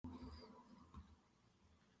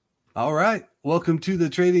All right. Welcome to the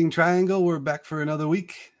Trading Triangle. We're back for another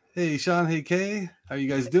week. Hey, Sean. Hey, Kay. How are you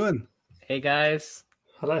guys doing? Hey guys.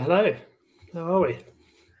 Hello. How are we?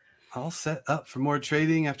 All set up for more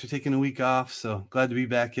trading after taking a week off. So glad to be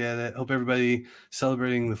back at it. Hope everybody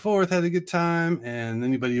celebrating the 4th had a good time. And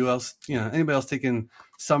anybody else taking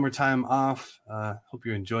summertime off, hope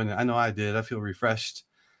you're enjoying it. I know I did. I feel refreshed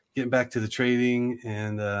getting back to the trading.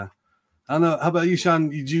 And I don't know. How about you, Sean?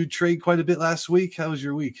 Did you trade quite a bit last week? How was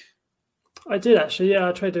your week? I did actually. Yeah,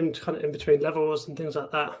 I traded kind of in between levels and things like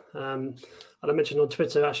that. And I mentioned on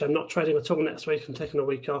Twitter, actually, I'm not trading at all next week. I'm taking a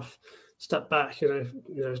week off, step back,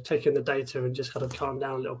 taking the data and just kind of calm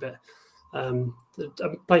down a little bit. I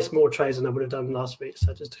placed more trades than I would have done last week,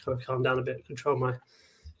 so just to kind of calm down a bit, control my,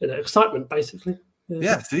 excitement, basically.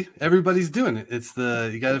 Yeah, see, everybody's doing it. It's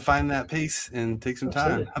you got to find that pace and take some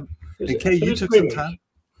time. And Kay, you took some time.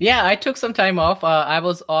 Yeah, I took some time off. I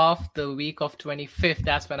was off the week of 25th.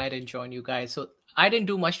 That's when I didn't join you guys. So I didn't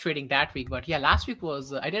do much trading that week. But yeah, last week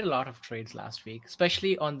I did a lot of trades last week,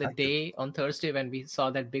 especially on the day on Thursday when we saw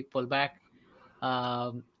that big pullback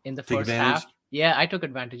in the first half. Yeah, I took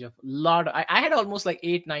advantage of a lot. I had almost like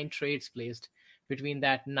 8-9 trades placed between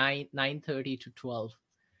that 9:30 to 12.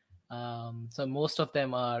 So most of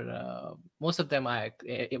them I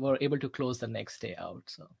were able to close the next day out.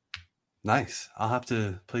 So. Nice. I'll have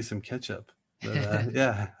to play some catch up. But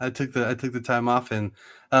yeah, I took the time off and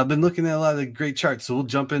I've been looking at a lot of great charts. So we'll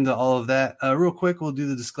jump into all of that real quick. We'll do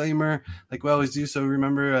the disclaimer like we always do. So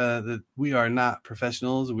remember that we are not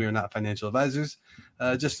professionals. We are not financial advisors.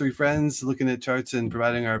 Just three friends looking at charts and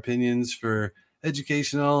providing our opinions for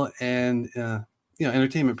educational and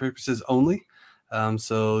entertainment purposes only.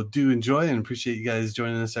 So do enjoy and appreciate you guys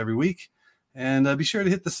joining us every week. And be sure to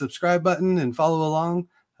hit the subscribe button and follow along.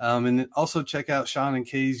 And also check out Sean and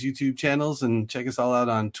Kay's YouTube channels and check us all out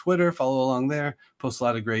on Twitter. Follow along there. Post a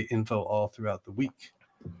lot of great info all throughout the week.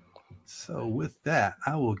 So with that,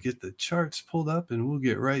 I will get the charts pulled up and we'll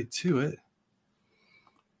get right to it.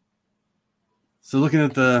 So looking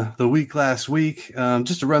at the week last week,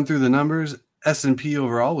 just to run through the numbers, S&P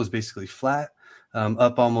overall was basically flat,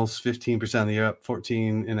 up almost 15% of the year, up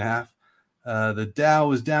 14.5%. The Dow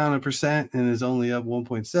was down 1% and is only up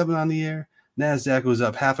 1.7 on the year. NASDAQ was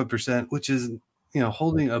up 0.5%, which is,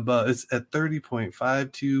 holding above. It's at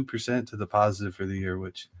 30.52% to the positive for the year,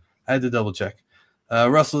 which I had to double check.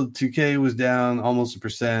 Russell 2K was down almost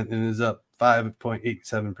 1% and is up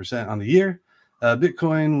 5.87% on the year.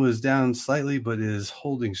 Bitcoin was down slightly, but is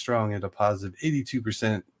holding strong at a positive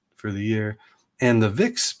 82% for the year. And the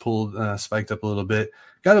VIX spiked up a little bit,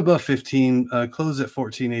 got above 15, closed at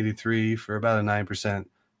 1483 for about a 9%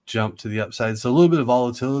 jump to the upside. So a little bit of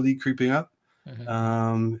volatility creeping up.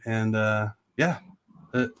 Mm-hmm.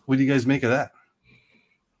 What do you guys make of that?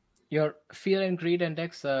 Your fear and greed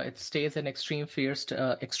index, it stays in extreme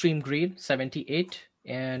greed, 78,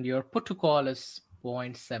 and your put to call is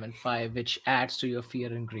 0.75, which adds to your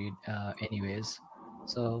fear and greed anyways.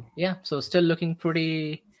 So yeah, so still looking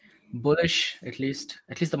pretty bullish. At least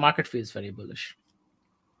the market feels very bullish.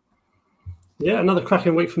 Yeah, another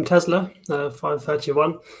cracking week from Tesla,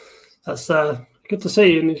 531. That's good to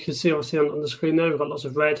see, and you can see obviously on the screen there we've got lots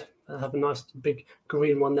of red. Have a nice big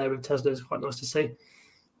green one there with Tesla. It's quite nice to see.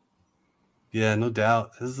 Yeah, no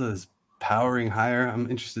doubt. Tesla is powering higher.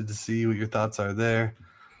 I'm interested to see what your thoughts are there.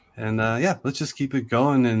 And let's just keep it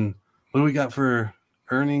going. And what do we got for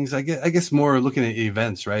earnings? I guess more looking at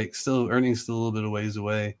events, right? Earnings still a little bit of ways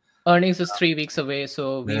away. Earnings is 3 weeks away,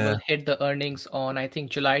 so we will hit the earnings on, I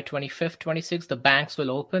think, July 25th, 26th. The banks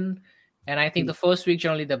will open. And I think the first week,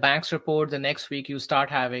 generally, the banks report. The next week, you start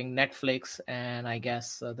having Netflix. And I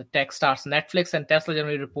guess the tech starts. Netflix and Tesla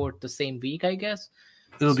generally report the same week, I guess.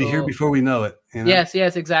 It'll be here before we know it. Yes,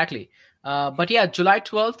 exactly. But yeah, July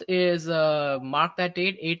 12th is mark that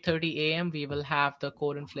date, 8:30 a.m. We will have the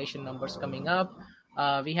core inflation numbers coming up.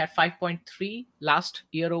 We had 5.3 last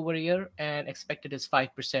year over year, and expected is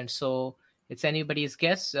 5%. So it's anybody's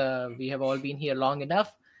guess. We have all been here long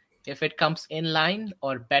enough. If it comes in line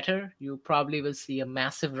or better, you probably will see a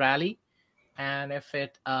massive rally. And if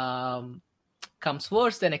it comes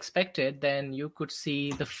worse than expected, then you could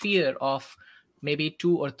see the fear of maybe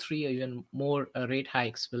 2 or 3 or even more rate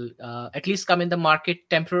hikes will at least come in the market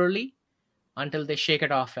temporarily until they shake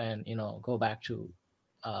it off and, go back to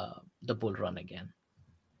the bull run again.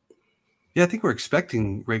 Yeah, I think we're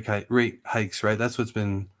expecting rate hikes, right? That's what's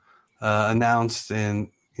been announced,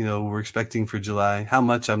 and we're expecting for July. How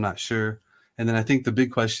much, I'm not sure. And then I think the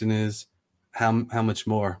big question is how much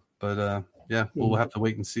more. But we'll have to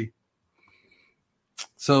wait and see.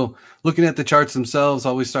 So looking at the charts themselves,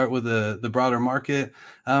 always start with the broader market.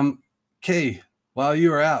 Kay, while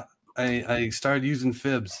you were out, I started using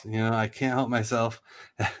fibs. I can't help myself.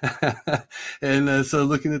 And so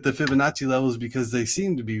looking at the Fibonacci levels, because they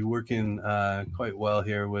seem to be working quite well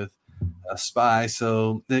here with SPY.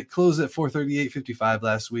 So it closed at 438.55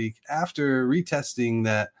 last week after retesting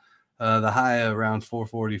that the high around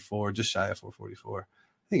 444, just shy of 444. I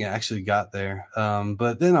think it actually got there.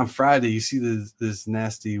 But then on Friday, you see this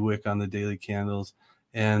nasty wick on the daily candles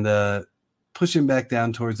and pushing back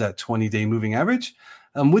down towards that 20-day moving average,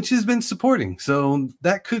 which has been supporting. So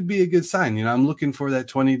that could be a good sign. I'm looking for that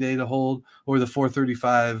 20-day to hold, or the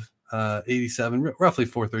 435.87, roughly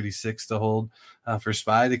 436 to hold for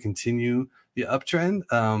SPY to continue the uptrend.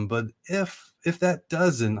 But if that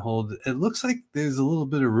doesn't hold, it looks like there's a little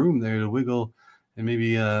bit of room there to wiggle and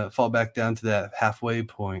maybe fall back down to that halfway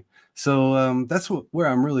point. So that's where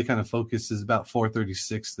I'm really kind of focused, is about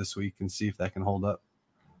 436 this week, and see if that can hold up.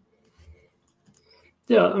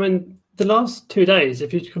 Yeah, I mean, the last 2 days,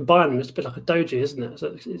 if you combine them, it's a bit like a doji, isn't it?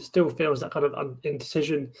 So it still feels that kind of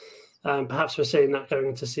indecision. Perhaps we're seeing that going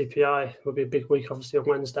into CPI. Will be a big week, obviously, on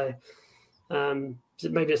Wednesday.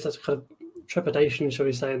 Maybe it's that kind of trepidation, shall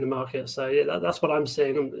we say, in the market. So yeah, that's what I'm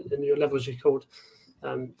seeing in your levels you called.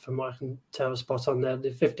 From what I can tell, spot on there.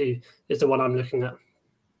 The 50 is the one I'm looking at.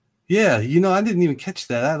 Yeah, I didn't even catch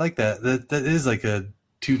that. I like that. That is like a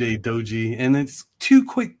 2-day doji, and it's 2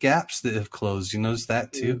 quick gaps that have closed. You notice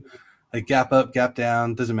that too? Mm-hmm. Like gap up, gap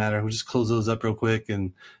down, doesn't matter. We'll just close those up real quick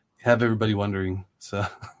and have everybody wondering. So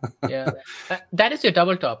yeah, that is your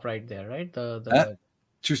double top right there, right? The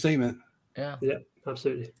true statement. Yeah,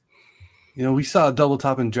 absolutely. We saw a double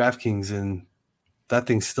top in DraftKings, and that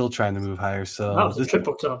thing's still trying to move higher. So that was a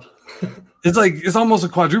triple top. It's almost a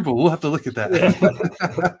quadruple. We'll have to look at that. Yeah.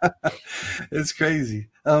 It's crazy.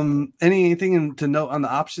 Anything to note on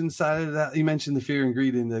the option side of that? You mentioned the fear and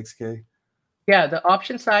greed index, Kay. Yeah, the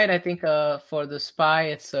option side, I think for the SPY,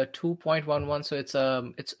 it's 2.11, so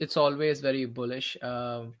it's always very bullish.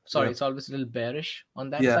 It's always a little bearish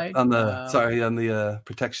on that side. On the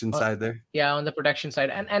protection side there. Yeah, on the protection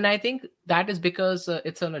side, and I think that is because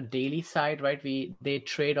it's on a daily side, right? They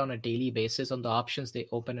trade on a daily basis on the options. They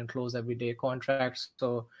open and close every day contracts,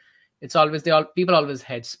 so it's always people always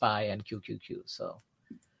hedge SPY and QQQ. So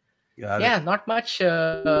not much.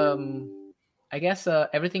 I guess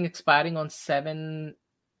everything expiring on 7/11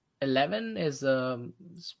 is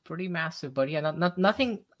pretty massive, but yeah,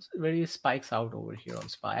 nothing really spikes out over here on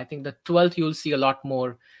SPY. I think the 12th you'll see a lot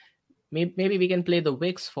more. Maybe we can play the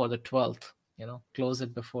wicks for the 12th. Close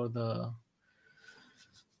it before the.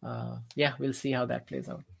 We'll see how that plays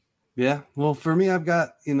out. Yeah, well, for me, I've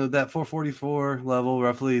got that 444 level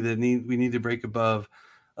roughly that we need to break above.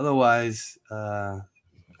 Otherwise,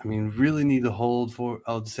 really need to hold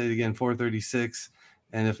I'll say it again, 436,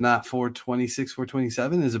 and if not 426,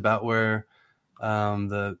 427 is about where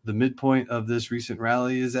the midpoint of this recent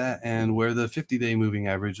rally is at, and where the 50-day moving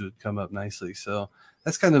average would come up nicely. So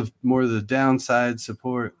that's kind of more the downside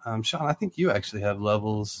support. Sean, I think you actually have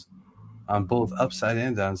levels on both upside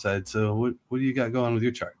and downside. So what do you got going with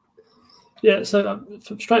your chart? Yeah, so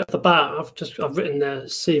straight off the bat, I've written there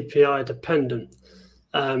CPI dependent.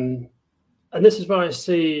 And this is where I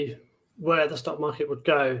see where the stock market would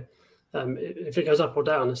go if it goes up or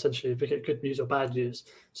down, essentially, if we get good news or bad news.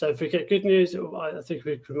 So if we get good news, I think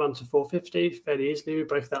we can run to 450 fairly easily. We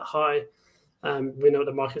break that high. We know what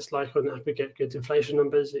the market's like when we get good inflation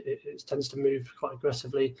numbers. It tends to move quite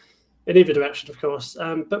aggressively in either direction, of course.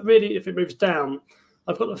 But really, if it moves down,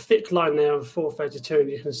 I've got a thick line there of 432, and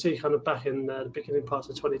you can see kind of back in the beginning parts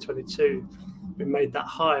of 2022, we made that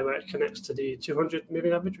high where it connects to the 200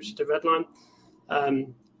 moving average, which is the red line.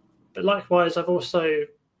 But likewise, I've also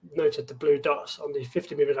noted the blue dots on the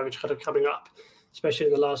 50 moving average kind of coming up, especially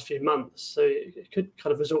in the last few months. So it could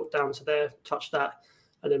kind of resort down to there, touch that,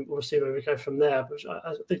 and then we'll see where we go from there. But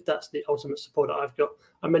I think that's the ultimate support that I've got.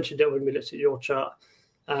 I mentioned it when we looked at your chart.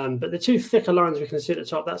 But the two thicker lines we can see at the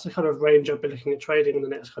top, that's the kind of range I'll be looking at trading in the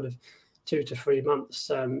next kind of 2 to 3 months.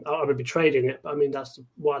 I would be trading it, but that's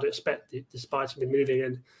what I'd expect the SPY to be moving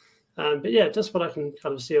in. But yeah, just what I can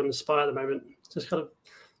kind of see on the SPY at the moment. It's just kind of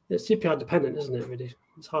CPI dependent, isn't it, really?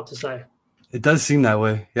 It's hard to say. It does seem that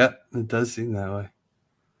way. Yeah, it does seem that way.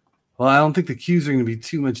 Well, I don't think the Qs are going to be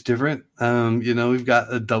too much different. We've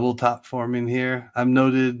got a double top forming here. I've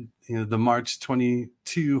noted, the March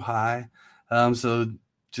 22 high. So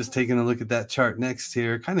just taking a look at that chart next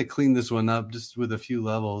here, kind of clean this one up just with a few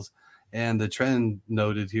levels, and the trend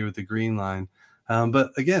noted here with the green line.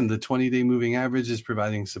 But again, the 20-day moving average is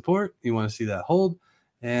providing support. You want to see that hold.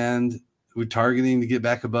 And we're targeting to get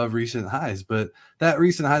back above recent highs. But that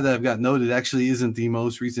recent high that I've got noted actually isn't the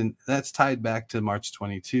most recent. That's tied back to March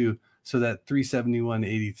 22. So that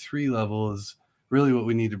 371.83 level is really what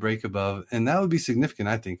we need to break above. And that would be significant,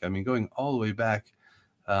 I think. I mean, going all the way back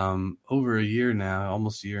over a year now,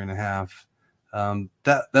 almost a year and a half,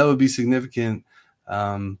 that would be significant.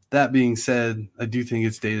 That being said, I do think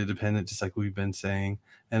it's data dependent, just like we've been saying.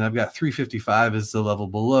 And I've got 355 as the level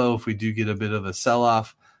below if we do get a bit of a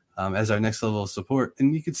sell-off as our next level of support.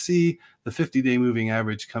 And you could see the 50-day moving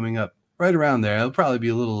average coming up right around there. It'll probably be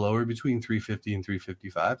a little lower between 350 and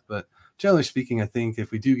 355. But generally speaking, I think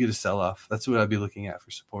if we do get a sell-off, that's what I'd be looking at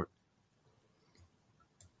for support.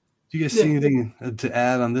 Do you guys see anything to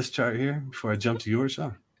add on this chart here before I jump to yours,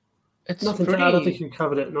 Sean? It's nothing to add. I think you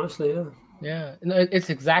covered it nicely, yeah. Yeah, no, it's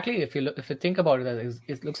exactly, if you think about it,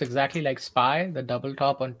 it looks exactly like SPY, the double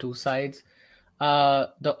top on two sides.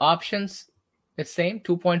 The options, it's same,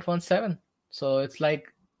 2.17. So it's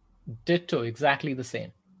like ditto, exactly the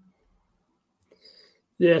same.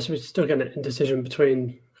 Yeah, so we're still getting an indecision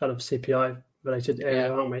between kind of CPI related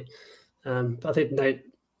area, aren't we? But I think Nate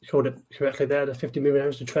called it correctly there. The 50 moving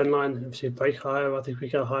average, the trend line, obviously break higher. I think we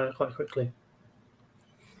go higher quite quickly.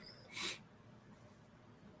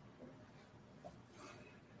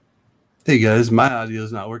 Hey guys, my audio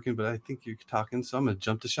is not working, but I think you're talking, so I'm going to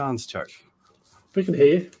jump to Sean's chart. We can hear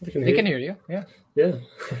you. We can hear you, yeah. Yeah.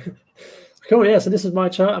 Cool, yeah, so this is my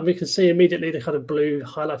chart, and we can see immediately the kind of blue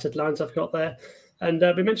highlighted lines I've got there. And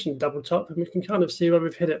we mentioned double top, and we can kind of see where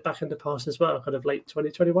we've hit it back in the past as well, kind of late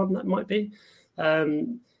 2021, that might be. But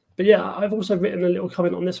yeah, I've also written a little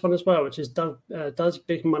comment on this one as well, which is, does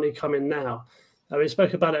big money come in now? We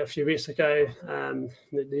spoke about it a few weeks ago.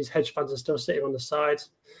 These hedge funds are still sitting on the side.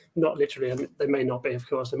 Not literally, they may not be, of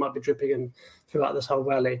course. They might be dripping in throughout this whole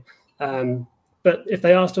rally. But if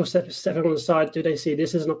they are still stepping on the side, do they see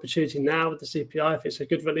this as an opportunity now with the CPI? If it's a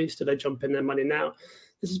good release, do they jump in their money now?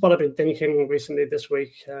 This is what I've been thinking recently this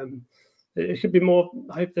week. It could be more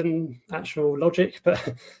hope than actual logic.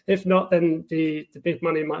 But if not, then the big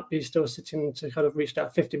money might be still sitting to kind of reach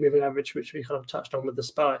that 50 moving average, which we kind of touched on with the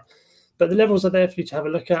SPY. But the levels are there for you to have a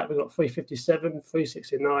look at. We've got 357,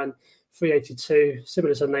 369, 382,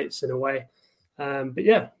 similar to Nate's in a way. But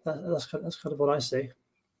yeah, that's kind of what I see.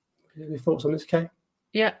 Any thoughts on this, Kay?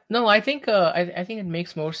 Yeah, no, I think it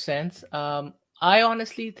makes more sense. I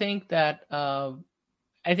honestly think that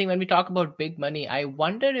I think when we talk about big money, I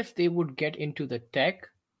wonder if they would get into the tech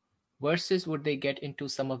versus would they get into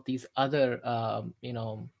some of these other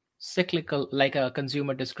cyclical, like a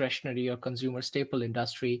consumer discretionary or consumer staple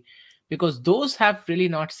industry. Because those have really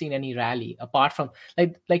not seen any rally apart from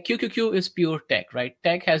like QQQ is pure tech, right?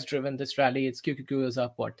 Tech has driven this rally. Its QQQ is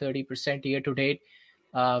up 30% year to date,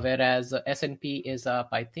 whereas S&P is up,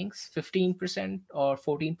 I think, 15% or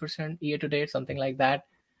 14% year to date, something like that.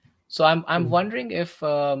 So I'm wondering if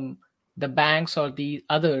the banks or the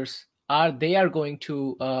others are going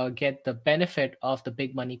to get the benefit of the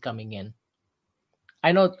big money coming in.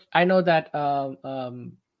 I know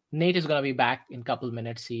that. Nate is going to be back in a couple of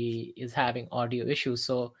minutes. He is having audio issues,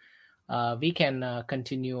 so we can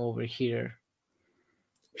continue over here.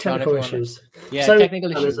 Technical issues. Yeah, so,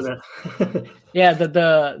 technical issues. Yeah,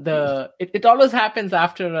 it always happens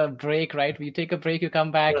after a break, right? You take a break, you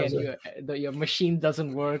come back, and your machine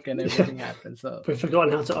doesn't work, and everything happens. So we've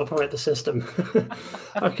forgotten how to operate the system.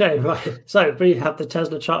 Okay, right. So we have the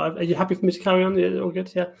Tesla chart. Are you happy for me to carry on? All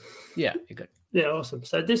good? Yeah. Yeah, you're good. Yeah, awesome.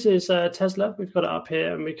 So this is Tesla. We've got it up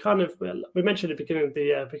here, and we mentioned at the beginning of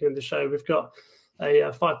the show. We've got a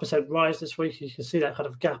 5% rise this week. You can see that kind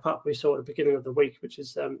of gap up we saw at the beginning of the week, which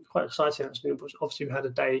is quite exciting actually. Obviously, we had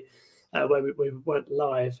a day where we weren't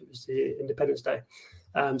live. It was the Independence Day,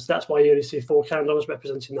 so that's why you only see 4 candles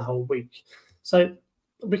representing the whole week. So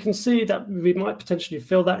we can see that we might potentially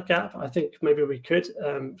fill that gap. I think maybe we could,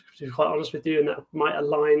 to be quite honest with you, and that might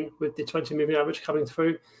align with the 20 moving average coming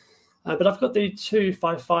through. But I've got the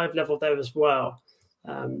 255 level there as well,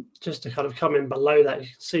 just to kind of come in below that. You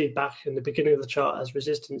can see back in the beginning of the chart as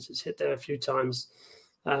resistance, it's hit there a few times.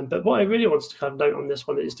 But what I really want to kind of note on this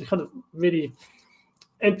one is to kind of really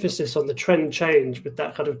emphasis on the trend change with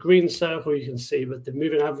that kind of green circle you can see with the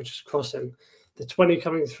moving averages crossing, the 20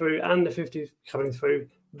 coming through and the 50 coming through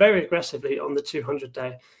very aggressively on the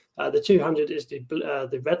 200-day. The 200 is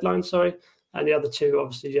the red line, and the other two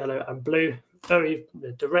obviously yellow and blue. Very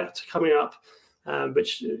direct coming up,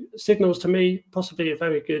 which signals to me possibly a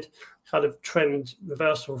very good kind of trend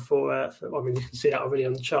reversal for I mean, you can see that already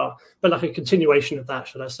on the chart, but like a continuation of that,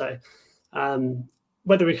 should I say.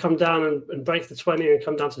 Whether we come down and break the 20 and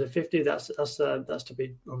come down to the 50, that's to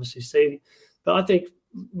be obviously seen. But I think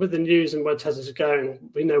with the news and where Tesla's going,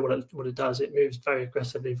 we know what it does. It moves very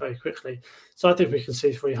aggressively, very quickly. So I think we can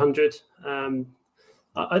see 300.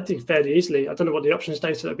 I think fairly easily. I don't know what the options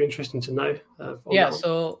data. That'd be interesting to know.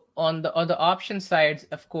 So on the option side,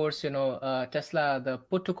 of course, Tesla, the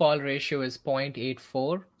put to call ratio is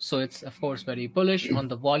 0.84, so it's of course very bullish. On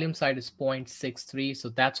the volume side is 0.63, so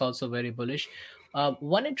that's also very bullish.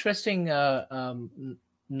 One interesting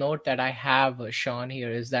note that I have, Sean,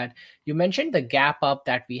 here is that you mentioned the gap up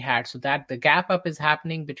that we had, so that the gap up is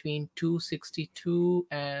happening between 262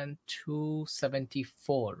 and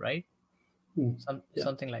 274, right?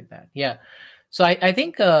 Something like that. Yeah. So I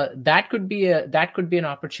think that could be an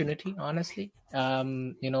opportunity, honestly.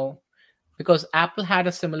 Because Apple had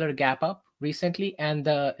a similar gap up recently, and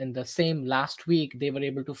in the same last week they were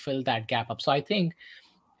able to fill that gap up. So I think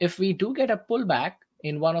if we do get a pullback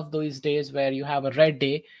in one of those days where you have a red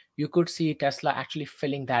day, you could see Tesla actually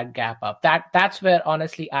filling that gap up. That's where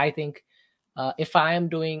honestly I think if I am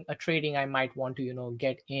doing a trading, I might want to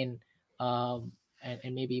get in.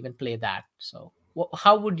 And maybe even play that. So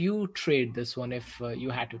how would you trade this one if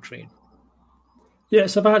you had to trade? Yeah,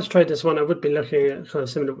 so if I had to trade this one, I would be looking at kind of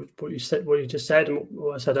similar to what you just said and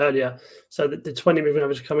what I said earlier. So the 20 moving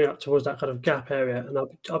average coming up towards that kind of gap area, and I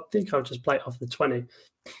think I'll just play it off the 20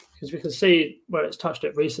 because we can see where it's touched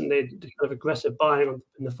it recently. The kind of aggressive buying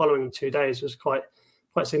in the following 2 days was quite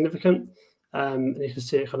significant, and you can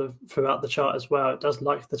see it kind of throughout the chart as well. It does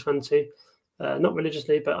like the 20. Not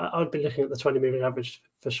religiously, but I would be looking at the 20 moving average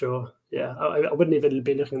for sure. Yeah, I wouldn't even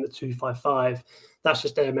be looking at the 255. That's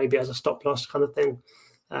just there maybe as a stop loss kind of thing.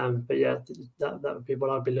 But yeah, that would be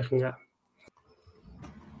what I'd be looking at.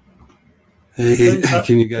 Hey,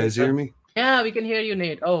 can you guys hear me? Yeah, we can hear you,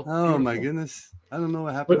 Nate. Oh my goodness. I don't know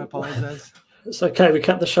what happened. I apologize. It's okay. We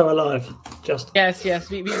kept the show alive.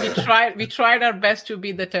 Yes. We tried our best to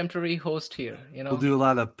be the temporary host here. We'll do a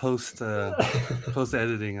lot of post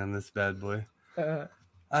editing on this bad boy.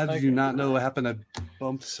 I do not know what happened. I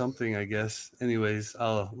bumped something, I guess. Anyways,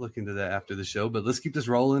 I'll look into that after the show. But let's keep this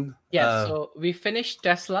rolling. Yeah. So we finished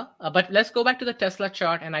Tesla, but let's go back to the Tesla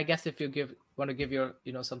chart. And I guess if you want to give your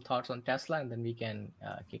some thoughts on Tesla, and then we can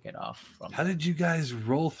kick it off. How did you guys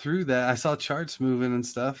roll through that? I saw charts moving and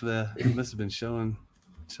stuff. It must have been showing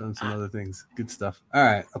some other things. Good stuff. All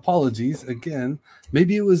right. Apologies again.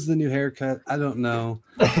 Maybe it was the new haircut. I don't know.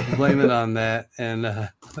 Blame it on that. And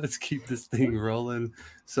let's keep this thing rolling.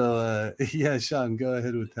 So yeah, Sean, go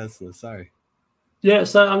ahead with Tesla. Sorry. Yeah,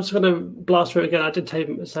 so I'm just going to blast through it again. I did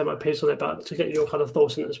say my piece on it, but to get your kind of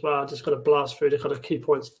thoughts on it as well, I'm just going to blast through the kind of key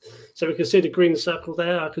points. So we can see the green circle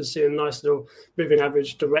there. I can see a nice little moving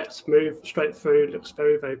average direct move straight through. It looks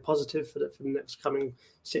very, very positive for the next coming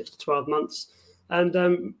 6 to 12 months. And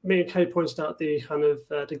me and Kay pointed out the kind of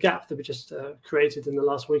the gap that we just created in the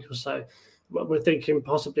last week or so. We're thinking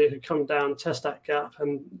possibly it could come down, test that gap,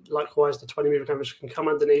 and likewise the 20 moving average can come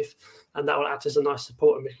underneath, and that will act as a nice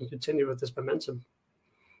support, and we can continue with this momentum.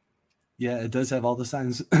 Yeah, it does have all the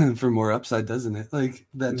signs for more upside, doesn't it? Like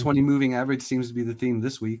that 20 moving average seems to be the theme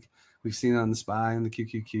this week. We've seen it on the SPY and the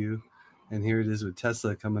QQQ, and here it is with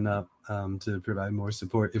Tesla coming up to provide more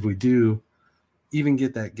support. If we do even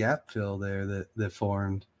get that gap fill there that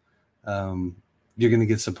formed, you're going to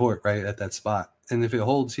get support right at that spot. And if it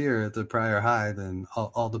holds here at the prior high, then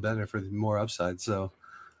all the better for more upside. So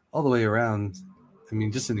all the way around, I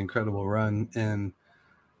mean, just an incredible run. And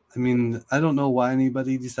I mean, I don't know why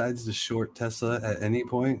anybody decides to short Tesla at any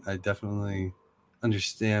point. I definitely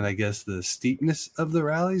understand, I guess, the steepness of the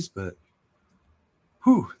rallies, but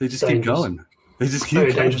they just keep going. They just keep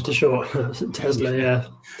very dangerous to short Tesla, yeah.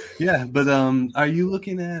 Yeah, but are you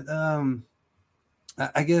looking at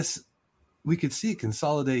I guess we could see it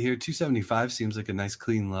consolidate here. 275 seems like a nice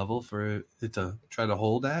clean level for it to try to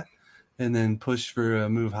hold at, and then push for a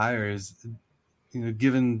move higher. Is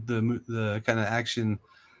given the kind of action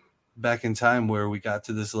back in time where we got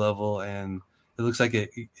to this level, and it looks like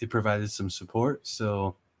it provided some support.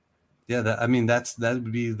 So yeah, that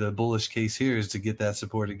would be the bullish case here, is to get that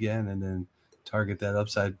support again and then target that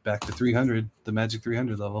upside back to 300, the magic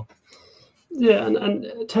 300 level. Yeah,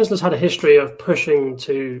 and Tesla's had a history of pushing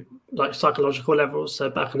to like psychological levels. So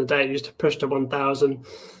back in the day, it used to push to 1,000,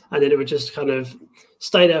 and then it would just kind of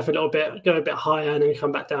stay there for a little bit, go a bit higher, and then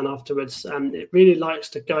come back down afterwards. And it really likes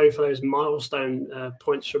to go for those milestone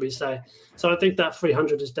points, should we say. So I think that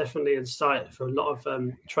 300 is definitely in sight for a lot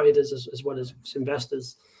of traders as well as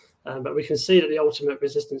investors. But we can see that the ultimate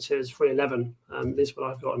resistance here is 311. This is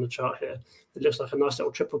what I've got on the chart here. It looks like a nice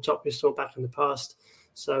little triple top we saw back in the past.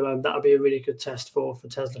 So that'll be a really good test for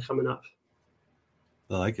Tesla coming up.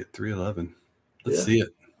 I like it, 311. Let's see it.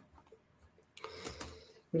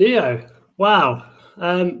 NIO, Wow.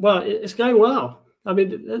 Well, it's going well. I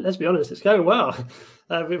mean, let's be honest, it's going well.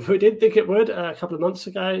 We did think it would a couple of months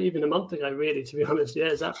ago, even a month ago, really, to be honest. Yeah,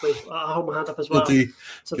 exactly. I'll hold my hand up as well. Guilty.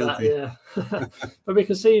 That, yeah. But we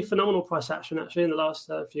can see phenomenal price action, actually, in the last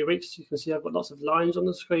few weeks. You can see I've got lots of lines on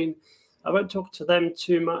the screen. I won't talk to them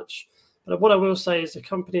too much. But what I will say is the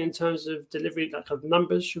company, in terms of delivery, like of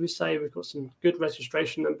numbers, should we say, we've got some good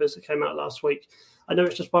registration numbers that came out last week. I know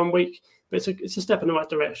it's just 1 week, but it's a step in the right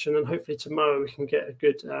direction, and hopefully tomorrow we can get a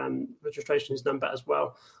good registrations number as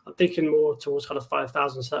well. I'm thinking more towards kind of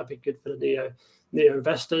 5,000, so that'd be good for the Neo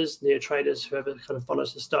investors, Neo traders, whoever kind of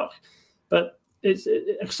follows the stock. But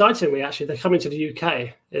excitingly, actually, they're coming to the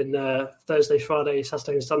UK in Thursday, Friday,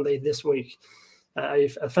 Saturday, and Sunday this week. A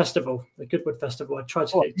festival, a Goodwood festival. I tried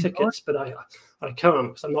to get tickets, but I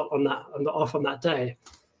can't because I'm not off on that day.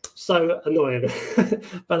 So annoying.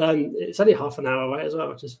 But it's only half an hour away as well,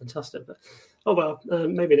 which is fantastic. But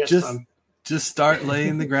maybe next time. Just start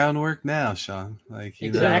laying the groundwork now, Sean.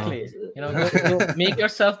 Exactly. Go make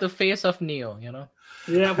yourself the face of Neo.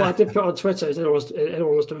 Yeah, well, I did put on Twitter. If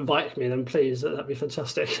anyone wants to invite me, then please, that'd be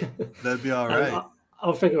fantastic. That'd be all right.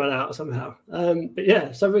 I'll figure it out somehow. But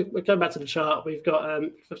yeah, so we're going back to the chart. We've got,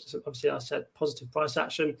 obviously, I said positive price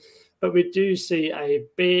action, but we do see a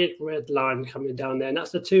big red line coming down there, and that's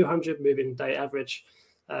the 200 moving average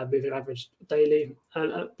daily.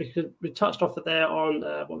 Because we touched off there on,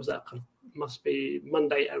 what was that? Must be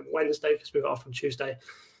Monday and Wednesday, because we were off on Tuesday.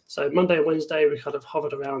 So Monday and Wednesday, we kind of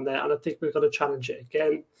hovered around there, and I think we've got to challenge it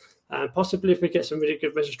again. Possibly if we get some really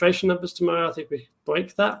good registration numbers tomorrow, I think we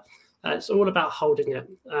break that. It's all about holding it,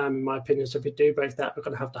 in my opinion. So if we do break that, we're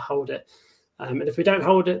going to have to hold it. And if we don't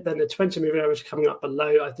hold it, then the 20 moving average coming up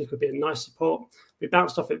below, I think, would be a nice support. We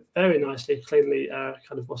bounced off it very nicely, cleanly,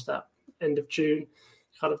 end of June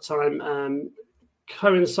kind of time,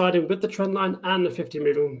 coinciding with the trend line and the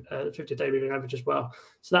 50-day moving average as well.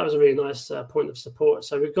 So that was a really nice point of support.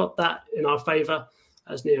 So we've got that in our favor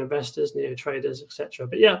as Neo investors, Neo traders, etc.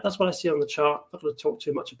 But yeah, that's what I see on the chart. I'm not going to talk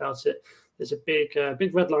too much about it. There's a big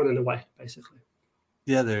red line in the way, basically.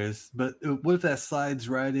 Yeah, there is. But what if that slides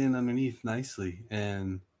right in underneath nicely,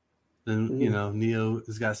 and then Neo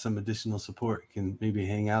has got some additional support, can maybe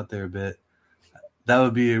hang out there a bit? That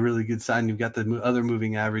would be a really good sign. You've got the other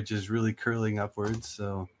moving averages really curling upwards.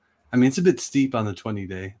 So, I mean, it's a bit steep on the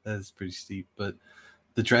 20-day. That's pretty steep, but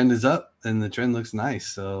the trend is up and the trend looks nice.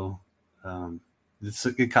 So,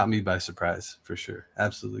 it caught me by surprise for sure.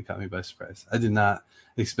 Absolutely caught me by surprise. I did not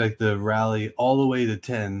expect the rally all the way to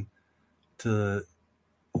 10 to,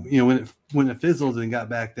 when it fizzled and got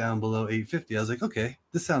back down below 850. I was like, okay,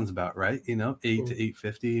 this sounds about right. 8 to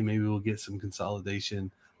 850. Maybe we'll get some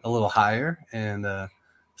consolidation a little higher. And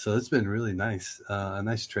so it's been really nice, a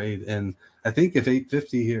nice trade. And I think if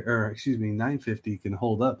 850 here, or excuse me, 950 can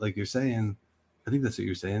hold up, like you're saying, I think that's what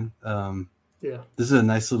you're saying. Yeah, this is a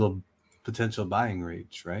nice little potential buying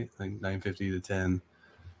range, right? Like 950 to 10.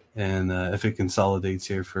 And if it consolidates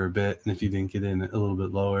here for a bit, and if you didn't get in a little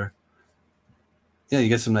bit lower, yeah, you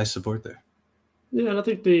get some nice support there. Yeah, and I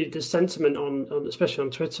think the sentiment on especially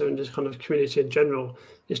on Twitter and just kind of community in general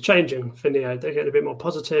is changing for Neo. They're getting a bit more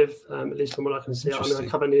positive, at least from what I can see. I mean, I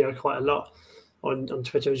cover Neo quite a lot on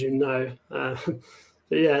Twitter, as you know.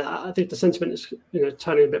 But yeah, I think the sentiment is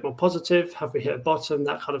turning a bit more positive. Have we hit a bottom?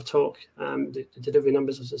 That kind of talk. The delivery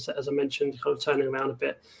numbers, as I mentioned, kind of turning around a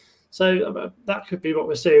bit. So that could be what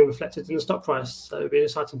we're seeing reflected in the stock price. So it'll be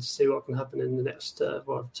exciting to see what can happen in the next, to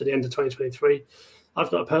the end of 2023. I've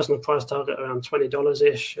got a personal price target around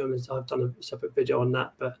 $20-ish. I've done a separate video on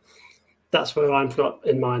that, but that's where I've got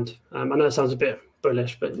in mind. I know it sounds a bit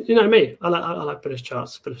bullish, but you know me, I like bullish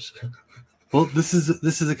charts. Well, this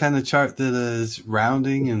is a kind of chart that is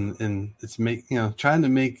rounding and it's trying to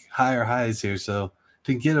make higher highs here. So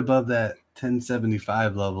to get above that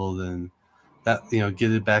 1075 level, then that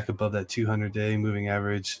get it back above that 200-day moving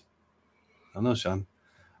average. I don't know, Sean.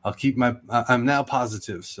 I'm now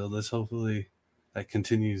positive, so let's hopefully that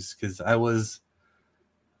continues, because I was,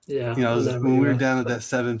 when we were down at that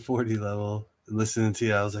 740 level, listening to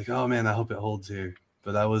you, I was like, oh man, I hope it holds here.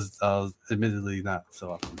 But I was admittedly not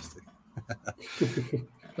so optimistic.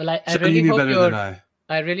 Well, I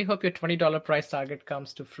really hope your $20 price target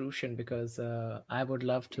comes to fruition, because I would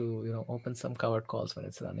love to open some covered calls when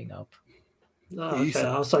it's running up. Oh, okay.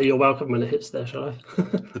 I'll say you're welcome when it hits there, shall I?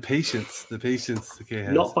 The patience.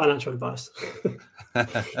 Okay, not financial advice.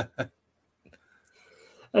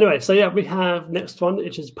 Anyway, so yeah, we have next one,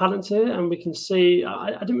 which is Palantir, and we can see,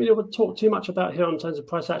 I didn't really want to talk too much about here in terms of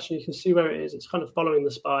price action. You can see where it is. It's kind of following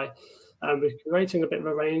the SPY. We're creating a bit of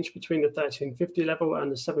a range between the 1350 level and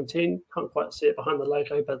the 17. Can't quite see it behind the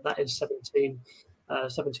logo, but that is $17.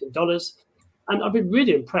 And I've been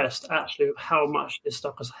really impressed, actually, with how much this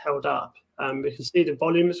stock has held up. We can see the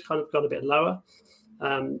volume has kind of got a bit lower.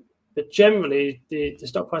 But generally, the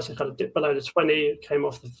stock price has kind of dipped below the 20, came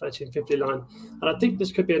off the 1350 line. And I think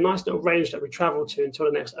this could be a nice little range that we travel to until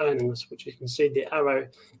the next earnings, which you can see the arrow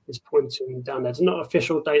is pointing down there. It's not an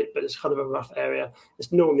official date, but it's kind of a rough area.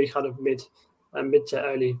 It's normally kind of mid to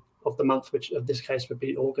early of the month, which in this case would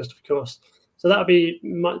be August, of course. So that would be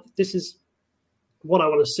this is what I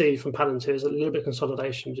want to see from Palantir, is a little bit of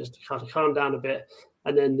consolidation, just to kind of calm down a bit.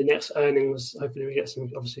 And then the next earnings, hopefully we get some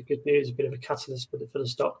obviously good news, a bit of a catalyst for the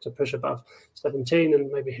stock to push above 17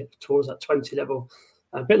 and maybe hit towards that 20 level.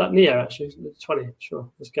 A bit like NEO, actually, 20. Sure,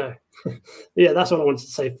 let's go. Yeah, that's what I wanted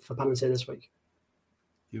to say for Palantir this week.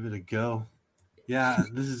 Give it a go. Yeah,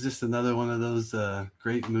 this is just another one of those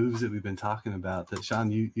great moves that we've been talking about that,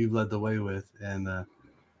 Sean, you've led the way with. And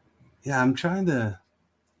yeah, I'm trying to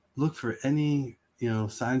look for any,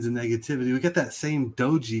 signs of negativity. We got that same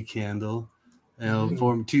doji candle,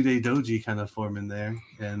 form 2-day doji kind of forming there.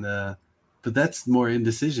 And but that's more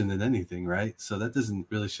indecision than anything, right? So that doesn't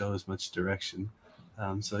really show us much direction.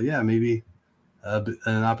 So yeah, maybe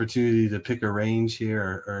an opportunity to pick a range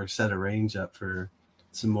here or set a range up for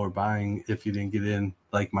some more buying if you didn't get in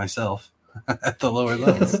like myself at the lower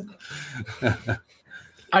levels.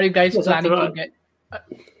 Are you guys planning to get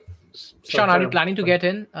Sean, are you planning to get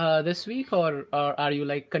in this week, or are you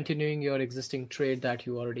like continuing your existing trade that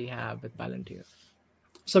you already have with Palantir?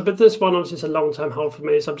 So, but this one obviously is a long-term hold for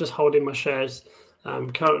me, so I'm just holding my shares.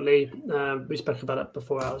 Currently, we spoke about it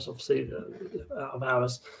before hours, obviously, out of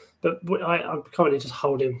hours. But I'm currently just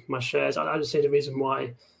holding my shares. I don't see the reason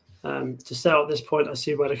why to sell at this point. I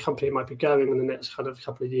see where the company might be going in the next kind of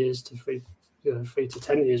couple of years to 3 to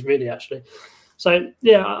 10 years, really, actually. So,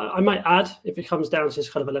 yeah, I might add if it comes down to this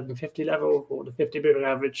kind of 1150 level or the 50 moving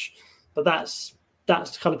average. But that's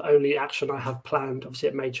kind of only action I have planned. Obviously,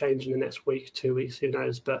 it may change in the next week, 2 weeks, who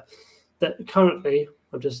knows. But currently,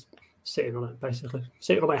 I'm just sitting on it, basically.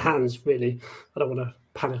 Sitting on my hands, really. I don't want to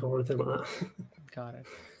panic or anything like that. Got it.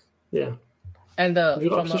 Yeah. And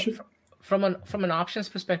from an options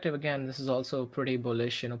perspective, again, this is also pretty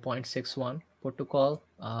bullish, 0.61 put to call.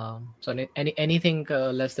 So anything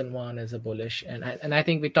less than 1 is a bullish. And I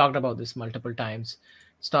think we talked about this multiple times.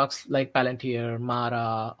 Stocks like Palantir,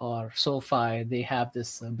 Mara, or SoFi, they have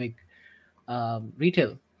this big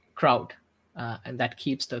retail crowd, and that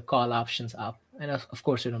keeps the call options up. And of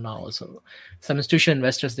course, now also some institutional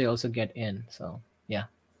investors, they also get in. So yeah.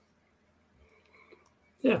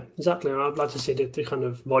 Yeah, exactly. I'd like to see the kind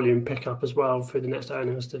of volume pick up as well through the next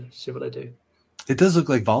earnings to see what they do. It does look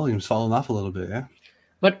like volume's fallen off a little bit, yeah.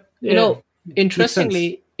 But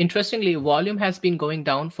interestingly, volume has been going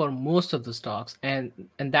down for most of the stocks, and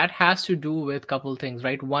that has to do with a couple things,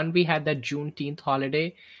 right? One, we had that Juneteenth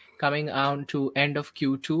holiday coming on to end of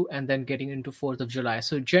Q2 and then getting into 4th of July.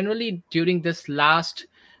 So generally during this last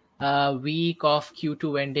week of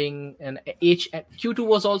Q2 ending, and Q2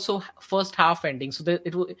 was also first half ending, so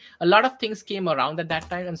a lot of things came around at that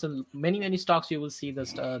time, and so many stocks you will see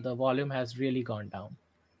the volume has really gone down.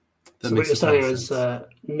 So what you're saying is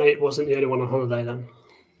Nate wasn't the only one on holiday then?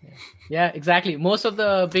 Yeah, exactly. Most of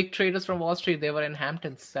the big traders from Wall Street, they were in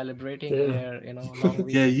Hamptons celebrating their long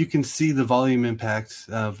week. Yeah, you can see the volume impact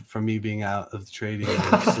from me being out of trading and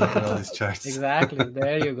just look at all these charts. Exactly.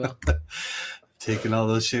 There you go. Taking all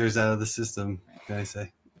those shares out of the system, can I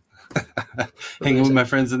say? Hanging with my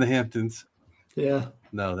friends in the Hamptons. Yeah.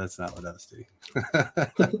 No, that's not what I was doing.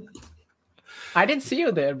 I didn't see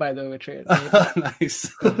you there, by the way, Trade.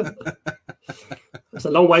 Nice. It's a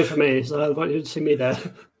long way for me, so I want you to see me there.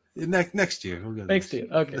 Next year. We'll go next year.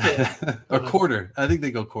 Okay. Yeah. Or quarter. I think they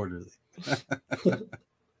go quarterly.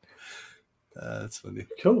 That's funny.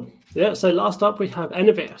 Cool. Yeah, so last up we have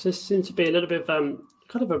Enovix. This seems to be a little bit of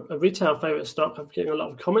kind of a retail favorite stock. I'm getting a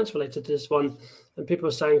lot of comments related to this one, and people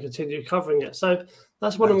are saying continue covering it. So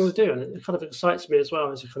that's what I'm going to do, and it kind of excites me as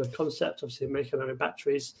well as a kind of concept. Obviously, making our own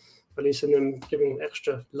batteries, releasing them, giving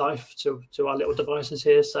extra life to our little devices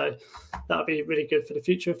here. So that'll be really good for the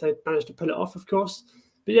future if they manage to pull it off, of course.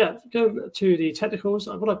 But yeah, going to the technicals,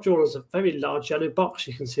 what I've drawn is a very large yellow box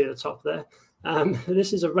you can see at the top there.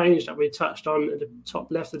 This is a range that we touched on at the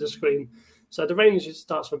top left of the screen. So the range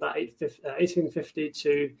starts from about 1850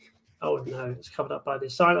 to, it's covered up by the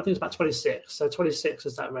sign. I think it's about 26. So 26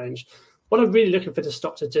 is that range. What I'm really looking for the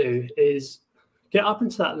stock to do is get up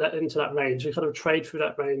into that range and kind of trade through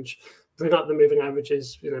that range, bring up the moving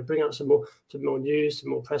averages, bring out some more news, some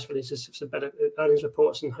more press releases, some better earnings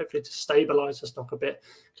reports, and hopefully to stabilize the stock a bit,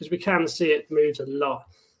 because we can see it moves a lot.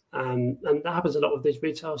 And that happens a lot with these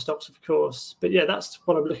retail stocks, of course. But yeah, that's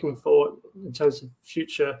what I'm looking for in terms of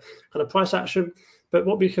future kind of price action. But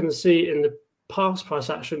what we can see in the past price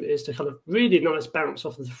action is the kind of really nice bounce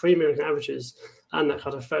off of the 3 moving averages and that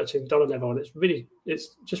kind of $13 level. And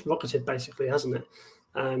it's just rocketed basically, hasn't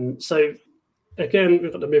it? So again,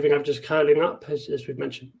 we've got the moving averages curling up, as we've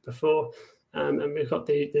mentioned before. And we've got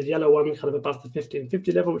the yellow one kind of above the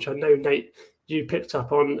 1550 level, which I know, Nate, you picked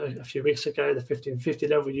up on a few weeks ago, the 1550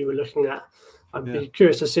 level you were looking at. I'd be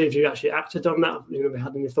curious to see if you actually acted on that. You know,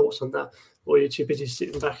 had any thoughts on that, or you're too busy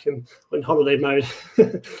sitting back in holiday mode?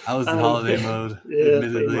 I was in holiday mode, yeah,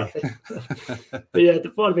 admittedly. But yeah,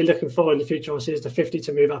 what I'd be looking for in the future, obviously, is the 50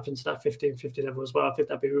 to move up into that 1550 level as well. I think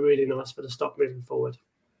that'd be really nice for the stock moving forward.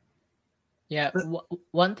 Yeah,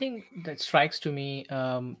 one thing that strikes to me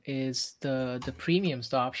is the premiums,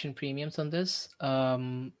 the option premiums on this.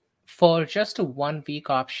 For just a 1 week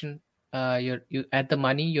option, you at the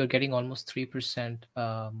money you're getting almost 3%.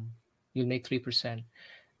 You'll make 3%.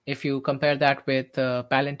 If you compare that with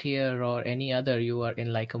Palantir or any other, you are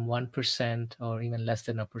in like a 1% or even less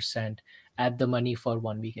than 1% at the money for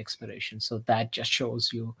 1 week expiration. So that just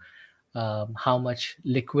shows you how much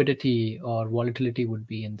liquidity or volatility would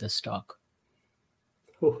be in this stock.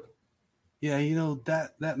 Ooh. Yeah, you know,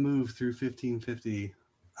 that move through 1550,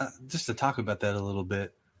 just to talk about that a little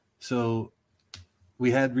bit. So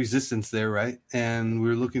we had resistance there, right? And we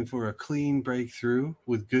were looking for a clean breakthrough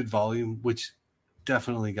with good volume, which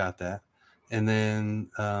definitely got that. And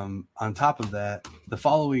then on top of that, the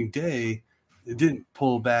following day, it didn't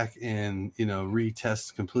pull back and, you know,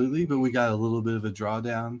 retest completely, but we got a little bit of a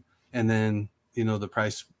drawdown. And then, you know, the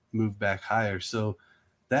price moved back higher. So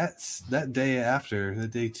that day after, the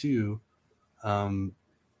day two,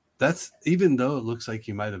 that's, even though it looks like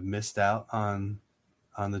you might have missed out on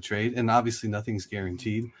the trade, and obviously nothing's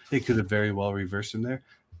guaranteed, it could have very well reversed from there.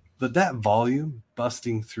 But that volume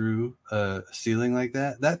busting through a ceiling like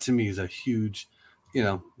that to me is a huge, you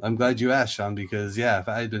know, I'm glad you asked, Sean, because yeah, if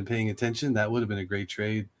I had been paying attention, that would have been a great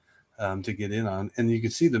trade to get in on. And you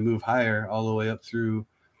can see the move higher all the way up through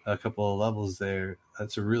a couple of levels there.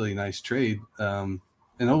 That's a really nice trade.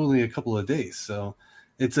 In only a couple of days. So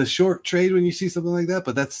it's a short trade when you see something like that,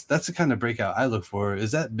 but that's the kind of breakout I look for.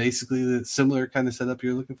 Is that basically the similar kind of setup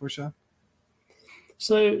you're looking for, Sean?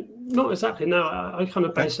 So not exactly. No, I kind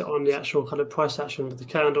of base it on the actual kind of price action with the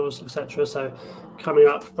candles, etc. So coming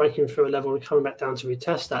up, breaking through a level, and coming back down to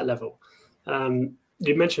retest that level.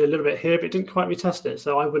 You mentioned a little bit here, but it didn't quite retest it.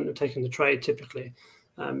 So I wouldn't have taken the trade typically.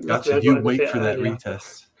 Gotcha. You wait for that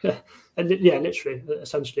retest. Yeah, literally,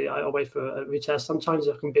 essentially, I'll wait for a retest. Sometimes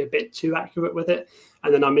I can be a bit too accurate with it,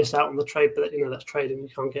 and then I miss out on the trade. But you know, that's trading; you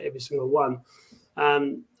can't get every single one.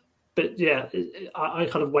 But yeah, I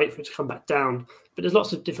kind of wait for it to come back down. But there's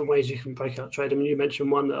lots of different ways you can break out trade. I mean, you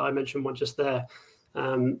mentioned one, that I mentioned one just there.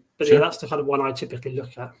 But sure. Yeah, that's the kind of one I typically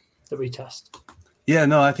look at, the retest. Yeah,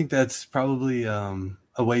 no, I think that's probably a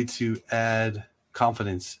way to add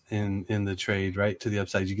confidence in the trade, right, to the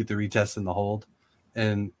upside. You get the retest and the hold,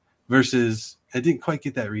 and versus I didn't quite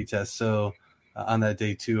get that retest. So on that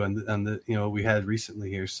day too, on the you know, we had recently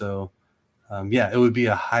here. So yeah, it would be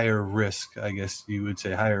a higher risk, I guess you would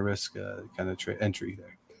say, higher risk kind of entry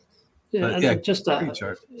there. Yeah, but, and yeah, just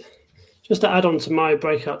to add on to my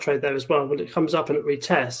breakout trade there as well, when it comes up and it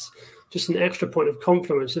retests, just an extra point of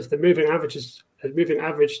confluence. If the moving average is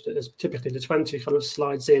typically the 20 kind of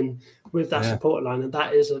slides in with that support line, and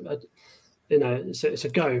that is it's a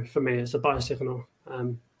go for me. It's a buy signal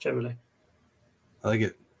generally. I like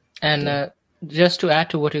it. And just to add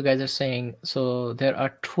to what you guys are saying, so there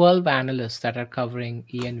are 12 analysts that are covering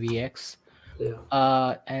ENVX,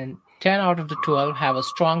 and 10 out of the 12 have a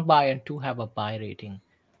strong buy and 2 have a buy rating.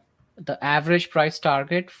 The average price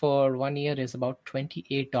target for 1 year is about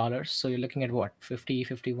 $28. So you're looking at what, 50,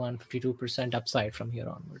 51, 52% upside from here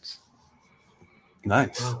onwards.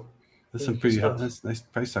 Nice. Wow. That's some pretty that's nice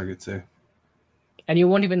price targets there. And you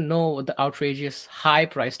won't even know what the outrageous high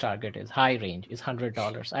price target is. High range is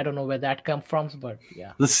 $100. I don't know where that comes from, but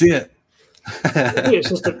yeah. Let's see it. I think it's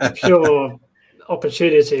just a pure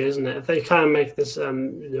opportunity, isn't it? If they can make this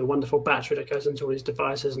wonderful battery that goes into all these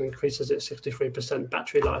devices and increases its 63%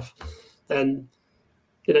 battery life, then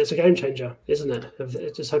it's a game changer, isn't it?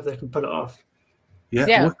 I just hope they can pull it off.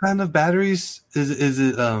 Yeah. What kind of batteries is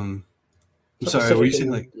it? I'm sorry, were you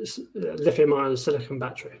saying like lithium-ion silicon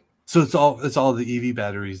battery? So it's all the EV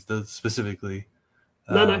batteries, specifically.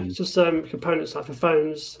 No, it's just components like for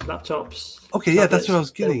phones, laptops. Okay, yeah, that's what I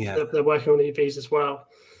was getting at. They're working on EVs as well.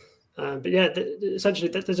 But yeah, essentially,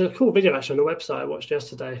 there's a cool video actually on the website I watched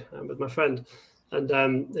yesterday with my friend.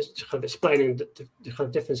 And it's kind of explaining the kind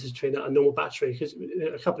of differences between a normal battery. Because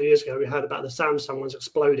a couple of years ago, we heard about the Samsung ones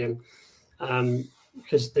exploding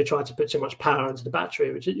because they tried to put too much power into the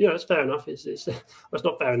battery, which, it's fair enough. It's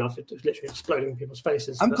not fair enough. It's literally exploding in people's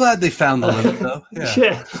faces. I'm glad they found the limit, though.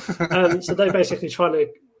 Yeah. So they're basically trying to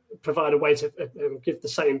provide a way to give the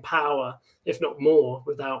same power, if not more,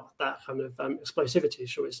 without that kind of explosivity,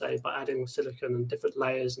 shall we say, by adding silicon and different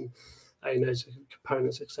layers and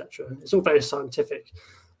components, etc. It's all very scientific.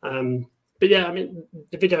 But yeah, I mean,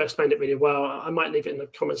 the video explained it really well. I might leave it in the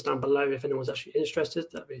comments down below if anyone's actually interested.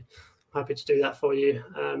 I'd be happy to do that for you.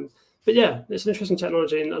 But yeah, it's an interesting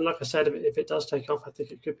technology. And like I said, if it does take off, I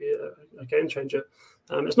think it could be a game changer.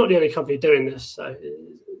 It's not the only company doing this. So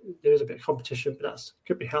there is a bit of competition, but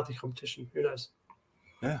could be healthy competition. Who knows?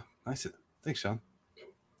 Yeah, nice. Thanks, Sean.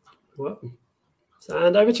 You're welcome.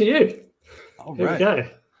 And over to you. All Here right. we go.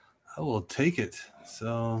 I will take it.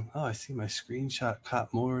 So, I see my screenshot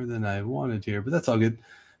caught more than I wanted here, but that's all good.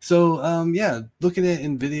 So, looking at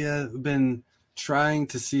NVIDIA, we've been trying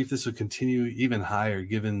to see if this will continue even higher,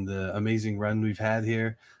 given the amazing run we've had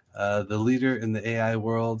here, the leader in the AI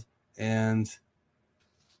world, and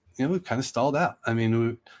we've kind of stalled out. I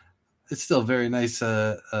mean, it's still a very nice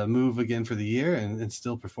move again for the year, and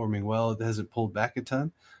still performing well. It hasn't pulled back a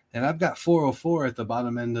ton, and I've got 404 at the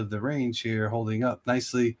bottom end of the range here, holding up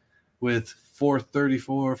nicely, with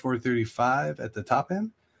 434, 435 at the top end,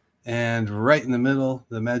 and right in the middle,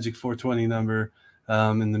 the magic 420 number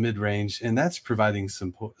in the mid-range, and that's providing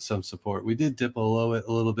some support. We did dip below it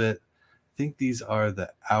a little bit. I think these are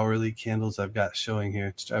the hourly candles I've got showing here.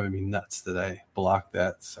 It's driving me nuts that I blocked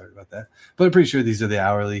that. Sorry about that. But I'm pretty sure these are the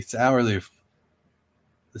hourly. It's hourly.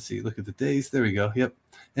 Let's see. Look at the days. There we go. Yep.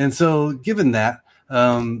 And so given that,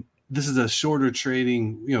 this is a shorter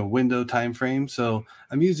trading, window time frame. So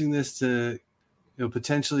I'm using this to,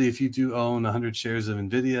 potentially, if you do own 100 shares of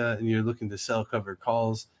NVIDIA and you're looking to sell covered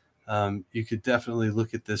calls, you could definitely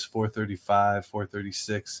look at this 435,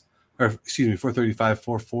 436, or excuse me, 435,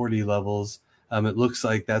 440 levels. It looks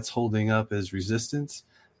like that's holding up as resistance.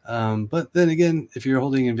 But then again, if you're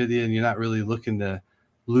holding NVIDIA and you're not really looking to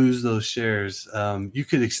lose those shares, you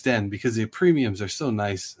could extend, because the premiums are so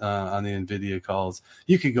nice on the NVIDIA calls.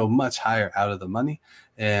 You could go much higher out of the money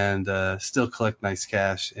and still collect nice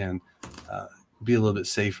cash and be a little bit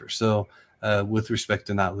safer. So with respect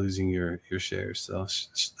to not losing your shares. So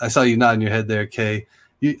I saw you nodding your head there, Kay.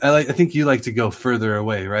 I think you like to go further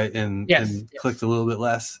away, right? And collect a little bit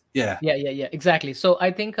less. Yeah. Exactly. So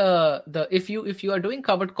I think if you are doing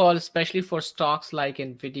covered call, especially for stocks like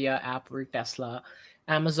NVIDIA, Apple, Tesla,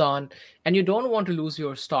 Amazon, and you don't want to lose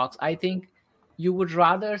your stocks, I think you would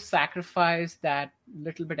rather sacrifice that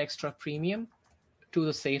little bit extra premium to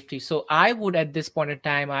the safety. So I would, at this point in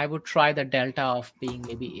time, I would try the delta of being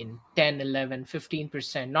maybe in 10, 11,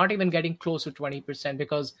 15%, not even getting close to 20%,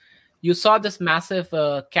 because you saw this massive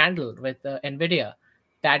candle with NVIDIA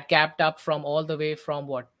that gapped up from all the way from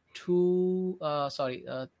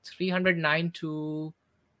 309 to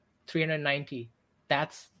 390.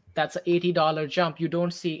 That's an $80 jump. You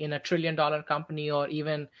don't see in a $1 trillion company or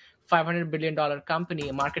even $500 billion company,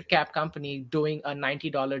 a market cap company, doing a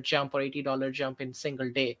 $90 jump or $80 jump in single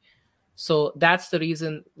day. So that's the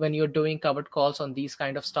reason when you're doing covered calls on these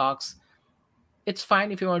kind of stocks, it's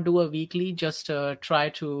fine if you want to do a weekly, just try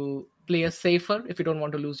to play a safer if you don't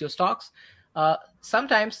want to lose your stocks.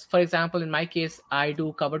 Sometimes, for example, in my case, I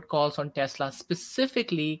do covered calls on Tesla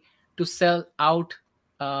specifically to sell out,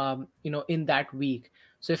 in that week.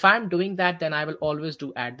 So if I'm doing that, then I will always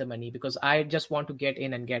do at the money, because I just want to get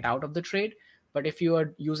in and get out of the trade. But if you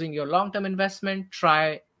are using your long-term investment,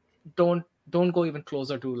 don't go even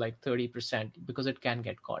closer to like 30%, because it can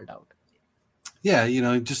get called out. Yeah,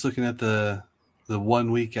 just looking at the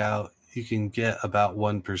 1 week out, you can get about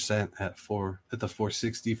 1% at the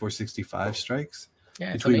 460, 465 strikes,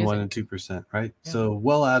 between 1% and 2%, right? Yeah. So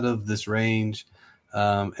well out of this range,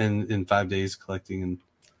 and in 5 days collecting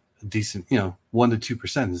a decent, 1% to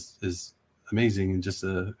 2% is amazing in just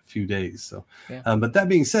a few days. So, but that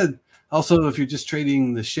being said, also if you're just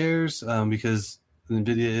trading the shares, because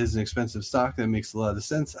NVIDIA is an expensive stock, that makes a lot of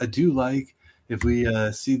sense. I do like if we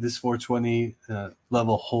see this 420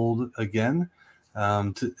 level hold again.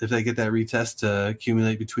 If they get that retest to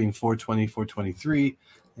accumulate between 420, 423,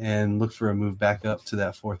 and look for a move back up to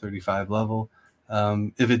that 435 level.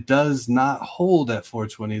 If it does not hold at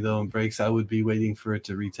 420 though and breaks, I would be waiting for it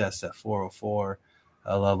to retest at 404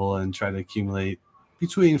 level and try to accumulate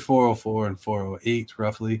between 404 and 408,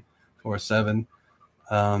 roughly 407.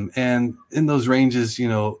 And in those ranges,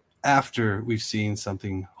 after we've seen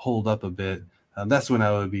something hold up a bit, that's when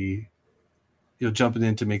I would be jumping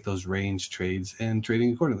in to make those range trades and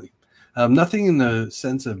trading accordingly. Nothing in the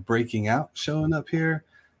sense of breaking out showing up here.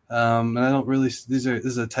 And I don't really, this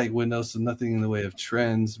is a tight window, so nothing in the way of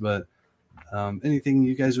trends, but anything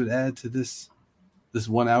you guys would add to this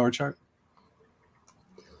 1 hour chart?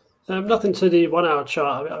 Nothing to the 1 hour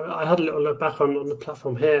chart. I had a little look back on the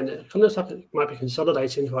platform here, and it kind of looks like it might be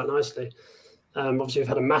consolidating quite nicely. Obviously, we've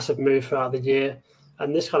had a massive move throughout the year,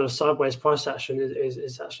 and this kind of sideways price action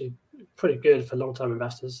is actually pretty good for long-term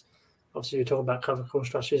investors. Obviously, you talk about cover call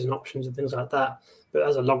strategies and options and things like that, but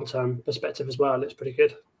as a long-term perspective as well, it's pretty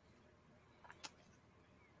good.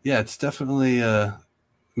 Yeah, it's definitely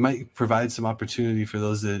might provide some opportunity for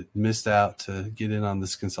those that missed out to get in on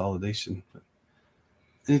this consolidation. But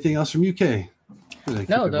anything else from UK?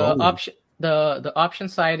 No, the option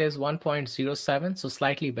side is 1.07, so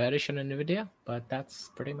slightly bearish on NVIDIA, but that's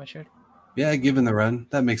pretty much it. Yeah, given the run,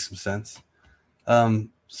 that makes some sense.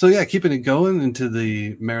 So yeah, keeping it going into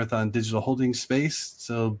the Marathon digital holding space.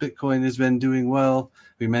 So Bitcoin has been doing well.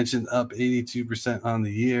 We mentioned up 82% on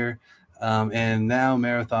the year. And now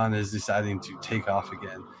Marathon is deciding to take off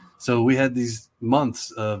again. So we had these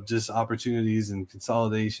months of just opportunities and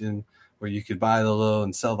consolidation where you could buy the low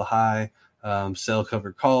and sell the high, sell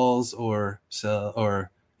covered calls, or sell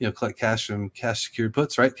or collect cash from cash secured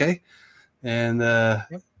puts, right, Kay? And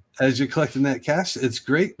Yep. As you're collecting that cash, it's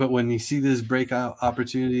great. But when you see this breakout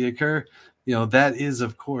opportunity occur, that is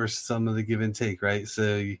of course some of the give and take, right?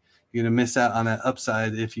 So you're gonna miss out on that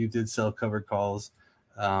upside if you did sell covered calls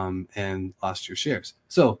and lost your shares.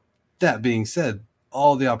 So that being said,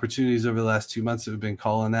 all the opportunities over the last 2 months that we've been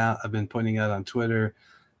calling out, I've been pointing out on Twitter,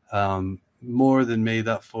 more than made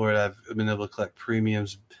up for it. I've been able to collect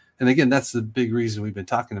premiums. And again, that's the big reason we've been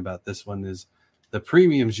talking about this one is the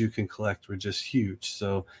premiums you can collect were just huge.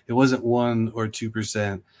 So it wasn't 1 or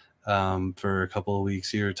 2% for a couple of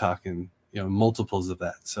weeks. You're talking, multiples of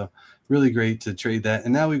that. So really great to trade that.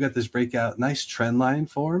 And now we've got this breakout, nice trend line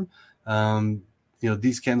form.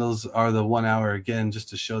 These candles are the 1 hour again, just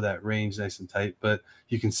to show that range nice and tight, but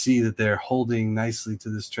you can see that they're holding nicely to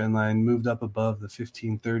this trend line, moved up above the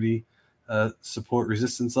 1530 support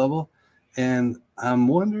resistance level. And I'm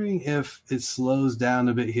wondering if it slows down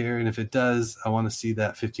a bit here. And if it does, I want to see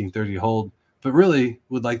that 1530 hold, but really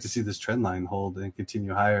would like to see this trend line hold and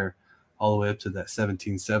continue higher all the way up to that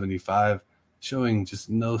 1775, showing just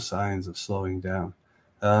no signs of slowing down.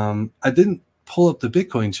 I didn't pull up the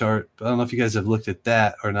Bitcoin chart, but I don't know if you guys have looked at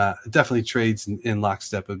that or not. It definitely trades in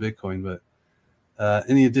lockstep with Bitcoin, but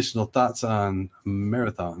any additional thoughts on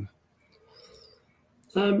Marathon?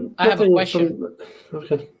 I have a question.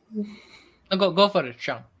 Okay. Go for it,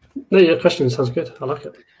 Sean. No, your question sounds good. I like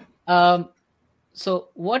it. So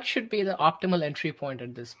what should be the optimal entry point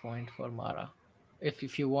at this point for Mara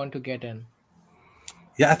if you want to get in?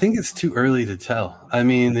 Yeah, I think it's too early to tell. I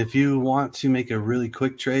mean, if you want to make a really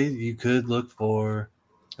quick trade, you could look for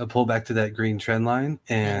a pullback to that green trend line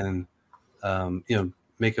and,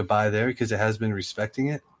 make a buy there because it has been respecting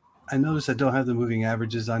it. I notice I don't have the moving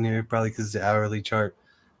averages on here, probably because it's the hourly chart.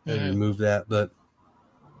 I removed that, but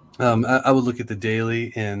I would look at the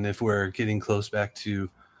daily, and if we're getting close back to,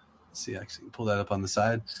 let's see, actually pull that up on the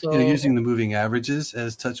side. So using the moving averages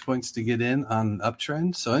as touch points to get in on an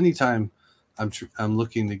uptrend. So anytime I'm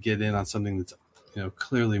looking to get in on something that's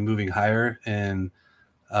clearly moving higher and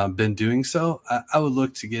been doing so, I would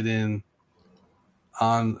look to get in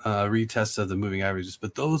on retests of the moving averages,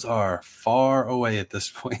 but those are far away at this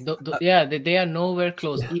point. They are nowhere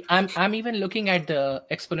close. I'm even looking at the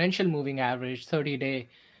exponential moving average 30-day,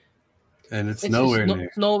 and it's nowhere near.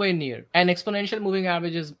 Nowhere near. And exponential moving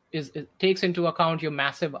average it takes into account your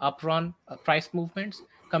massive uprun price movements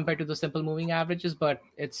compared to the simple moving averages, but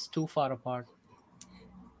it's too far apart.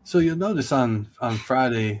 So you'll notice on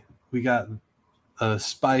Friday we got a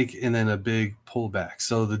spike and then a big pullback.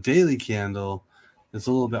 So the daily candle, it's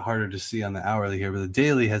a little bit harder to see on the hourly here, but the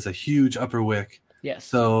daily has a huge upper wick. Yes.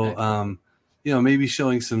 So, exactly. Maybe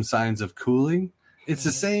showing some signs of cooling. It's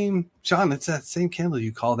the same, Sean, it's that same candle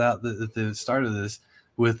you called out at the start of this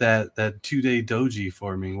with that 2-day doji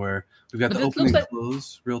forming where we've got the opening and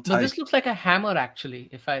close real tight. But this looks like a hammer, actually.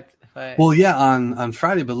 If I Well, yeah, on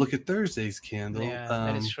Friday, but look at Thursday's candle. Yeah,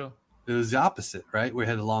 that is true. It was the opposite, right? We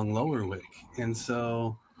had a long lower wick. And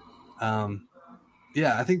so,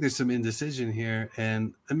 I think there's some indecision here,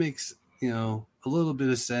 and it makes, a little bit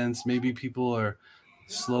of sense. Maybe people are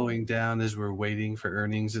slowing down as we're waiting for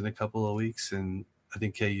earnings in a couple of weeks. And I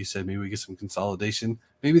think, Kay, you said maybe we get some consolidation.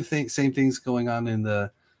 Maybe the same things going on in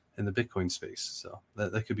the Bitcoin space. So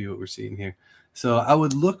that could be what we're seeing here. So I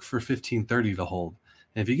would look for 1530 to hold.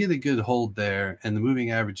 And if you get a good hold there and the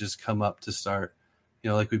moving averages come up to start,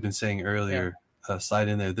 like we've been saying earlier, slide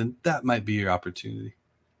in there, then that might be your opportunity.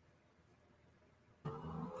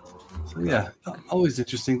 So yeah, always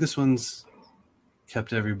interesting. This one's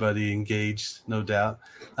kept everybody engaged, no doubt.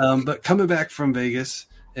 But coming back from Vegas,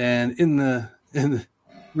 and in the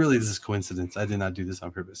really, this is coincidence. I did not do this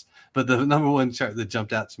on purpose. But the number one chart that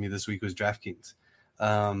jumped out to me this week was DraftKings.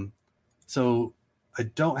 So I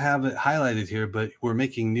don't have it highlighted here, but we're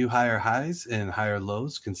making new higher highs and higher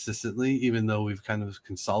lows consistently, even though we've kind of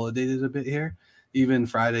consolidated a bit here. Even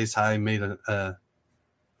Friday's high made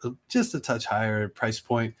just a touch higher price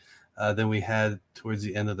point than we had towards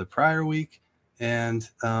the end of the prior week. And,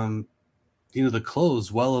 the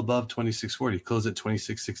close well above 2640, close at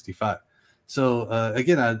 2665. So,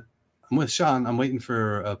 again, I'm with Sean. I'm waiting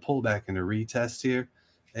for a pullback and a retest here.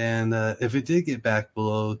 And if it did get back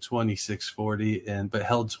below 2640 but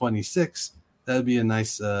held 26, that would be a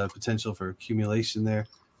nice potential for accumulation there.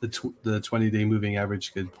 The 20-day moving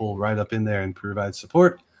average could pull right up in there and provide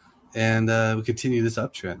support, and we continue this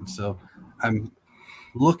uptrend. So I'm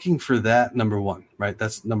looking for that number one, right?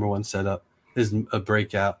 That's number one setup, is a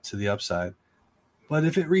breakout to the upside. But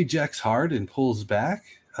if it rejects hard and pulls back,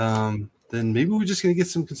 then maybe we're just going to get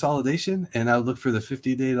some consolidation, and I'll look for the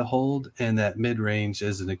 50-day to hold and that mid-range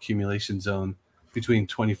as an accumulation zone between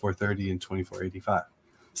 2430 and 2485.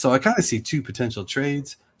 So I kind of see two potential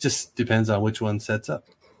trades. Just depends on which one sets up.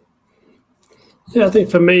 Yeah, I think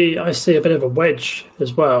for me, I see a bit of a wedge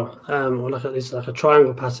as well, or like at least like a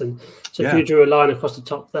triangle pattern. So if you drew a line across the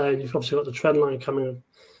top there, and you've obviously got the trend line coming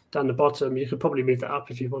down the bottom, you could probably move that up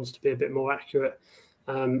if you wanted to be a bit more accurate.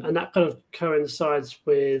 And that kind of coincides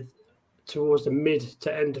with towards the mid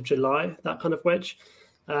to end of July, that kind of wedge.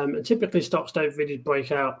 And typically stocks don't really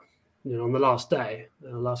break out, on the last day,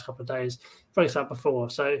 the last couple of days, breaks out before.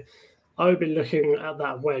 So I would be looking at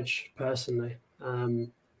that wedge personally.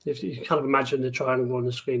 If you kind of imagine the triangle on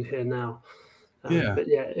the screen here now. But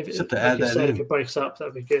yeah, if it breaks up,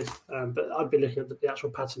 that'd be good. But I'd be looking at the actual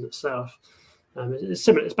pattern itself. It's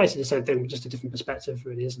similar. It's basically the same thing, but just a different perspective,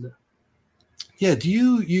 really, isn't it? Yeah. Do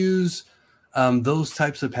you use those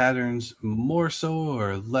types of patterns more so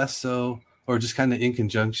or less so, or just kind of in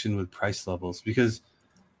conjunction with price levels? Because,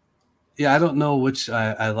 I don't know which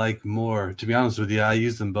I like more. To be honest with you, I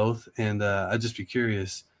use them both, and I'd just be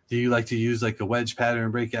curious. Do you like to use like a wedge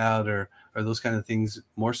pattern breakout or those kind of things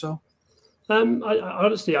more so? I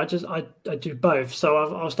honestly, I do both. So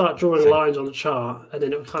I'll start drawing lines on the chart, and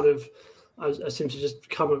then it'll kind of, I seem to just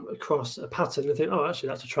come across a pattern and think, oh, actually,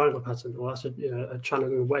 that's a triangle pattern, or that's a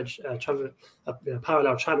channeling wedge, a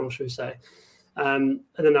parallel channel, should we say? And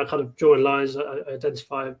then I kind of draw lines, I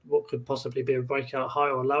identify what could possibly be a breakout high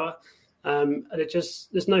or lower. And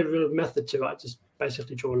there's no real method to it. I just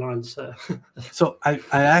basically draw lines. So I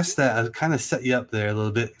asked that, I kind of set you up there a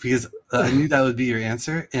little bit because I knew that would be your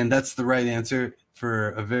answer. And that's the right answer for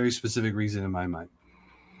a very specific reason in my mind.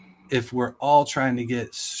 If we're all trying to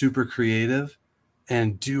get super creative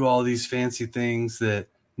and do all these fancy things that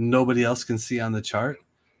nobody else can see on the chart,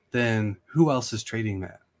 then who else is trading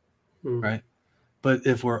that? Right? But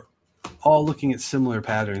if we're all looking at similar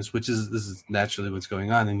patterns, this is naturally what's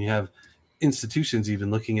going on, and you have institutions even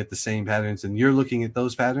looking at the same patterns and you're looking at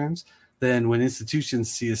those patterns, then when institutions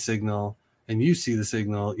see a signal and you see the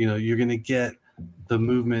signal, you're going to get the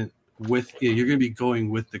movement with, you're going to be going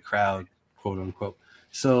with the crowd, quote unquote.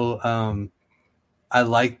 So I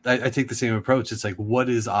take the same approach. It's like, what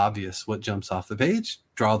is obvious? What jumps off the page?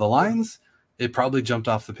 Draw the lines. It probably jumped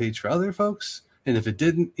off the page for other folks. And if it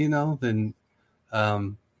didn't, then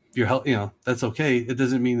that's okay. It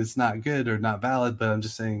doesn't mean it's not good or not valid, but I'm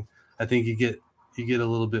just saying, I think you get a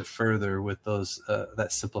little bit further with those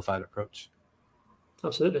that simplified approach.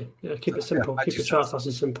 Absolutely. Yeah, keep it simple. Keep your chart nice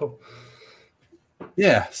and simple.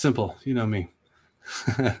 Yeah, simple. You know me.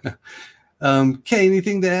 Kay,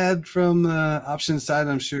 anything to add from option side?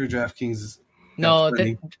 I'm sure DraftKings is no,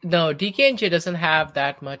 DKNJ doesn't have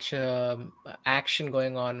that much action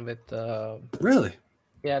going on with. Really?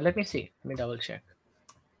 Yeah, let me see. Let me double check.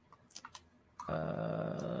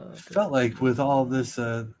 Felt like with all this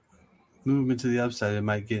movement to the upside, it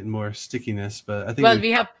might get more stickiness, but I think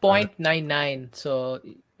we have 0.99, so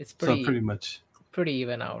it's pretty much pretty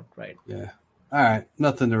even out, right? Yeah. All right,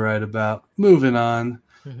 nothing to write about. Moving on.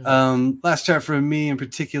 Last chart for me in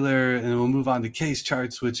particular, and we'll move on to case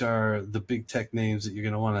charts, which are the big tech names that you're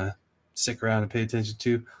going to want to stick around and pay attention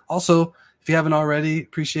to. Also, if you haven't already,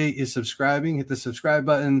 appreciate you subscribing. Hit the subscribe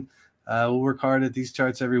button. We'll work hard at these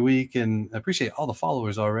charts every week, and I appreciate all the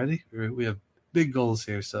followers already. We have big goals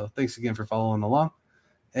here, so thanks again for following along.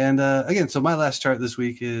 And again, so my last chart this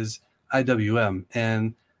week is IWM,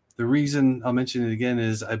 and the reason I'll mention it again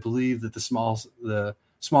is I believe that the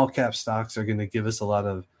small cap stocks are going to give us a lot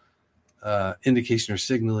of indication or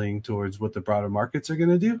signaling towards what the broader markets are going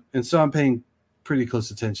to do. And so I'm paying pretty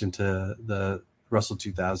close attention to the Russell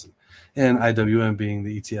 2000 and IWM being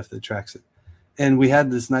the ETF that tracks it. And we had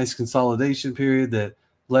this nice consolidation period that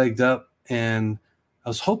legged up, and I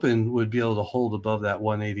was hoping would be able to hold above that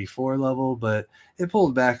 184 level, but it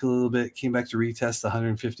pulled back a little bit, came back to retest the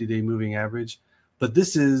 150-day moving average. But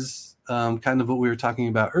this is kind of what we were talking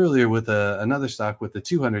about earlier with another stock with the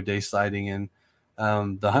 200-day sliding in.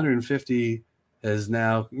 The 150 has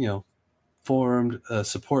now, formed a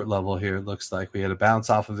support level here. It looks like we had a bounce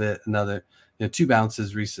off of it, another, 2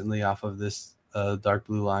 bounces recently off of this dark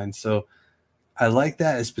blue line. So I like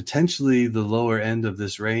that as potentially the lower end of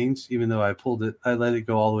this range, even though I let it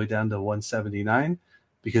go all the way down to 179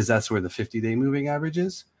 because that's where the 50-day moving average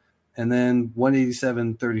is. And then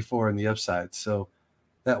 187.34 on the upside. So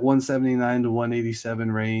that 179 to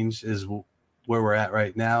 187 range is where we're at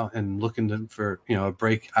right now, and looking for, a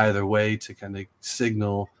break either way to kind of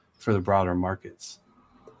signal for the broader markets.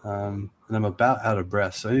 And I'm about out of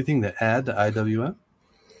breath. So anything to add to IWM?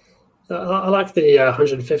 I like the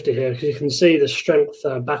 150 here because you can see the strength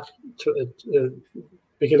back to the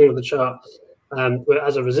beginning of the chart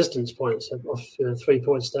as a resistance point. So off 3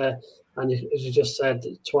 points there, and as you just said,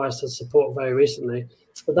 twice as support very recently.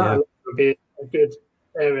 But that would be a good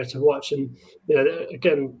area to watch. And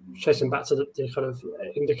again, tracing back to the kind of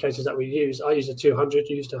indicators that we use, I use a 200,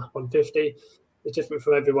 used a 150. It's different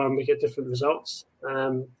for everyone. We get different results.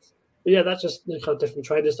 But yeah, that's just the kind of different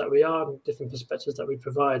traders that we are, and different perspectives that we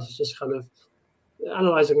provide. It's just kind of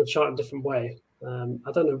analysing the chart in a different way.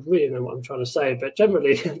 I don't really know what I'm trying to say, but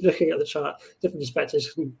generally, looking at the chart, different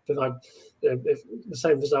perspectives can provide the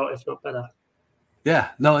same result, if not better. Yeah,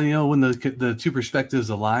 no, when the two perspectives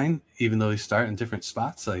align, even though they start in different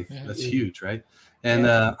spots, that's huge, right? And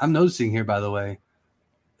I'm noticing here, by the way,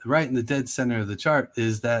 right in the dead center of the chart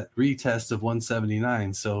is that retest of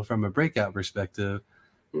 179. So from a breakout perspective,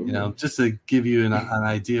 just to give you an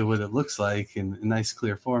idea of what it looks like in a nice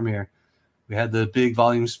clear form here, we had the big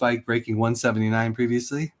volume spike breaking 179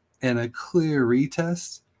 previously, and a clear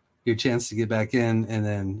retest, your chance to get back in, and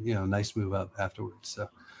then, nice move up afterwards. So,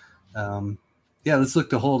 let's look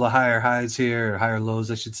to hold the higher highs here, or higher lows,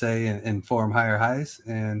 I should say, and form higher highs,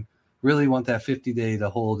 and really want that 50-day to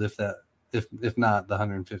hold. If not, the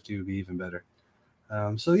 150 would be even better.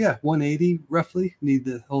 180 roughly, need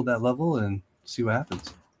to hold that level and see what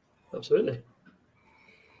happens. Absolutely.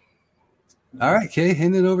 All right, Kay,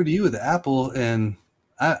 hand it over to you with Apple, and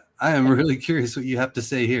I am really curious what you have to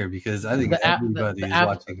say here, because I think everybody is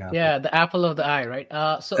watching Apple. Yeah, the apple of the eye, right?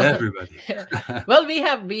 So everybody. Well, we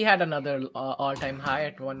had another all-time high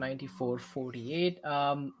at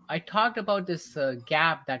 194.48. I talked about this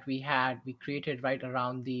gap that we created right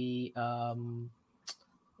around the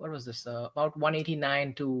what was this? About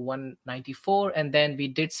 189 to 194, and then we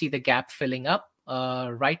did see the gap filling up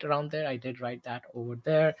right around there. I did write that over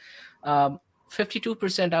there.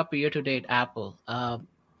 52% up year to date, Apple.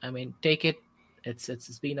 Take it.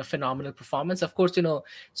 It's been a phenomenal performance. Of course,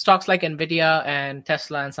 stocks like Nvidia and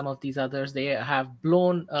Tesla and some of these others, they have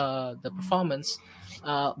blown the performance.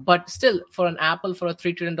 But still, for an Apple, for a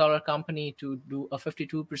 $3 trillion company to do a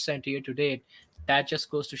 52% year to date, that just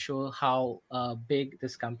goes to show how big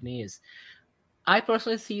this company is. I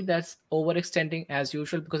personally see that's overextending as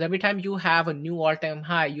usual, because every time you have a new all-time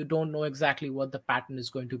high, you don't know exactly what the pattern is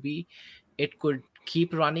going to be. It could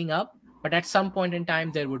keep running up, but at some point in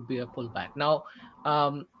time, there would be a pullback. Now,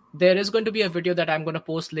 there is going to be a video that I'm going to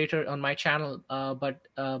post later on my channel, but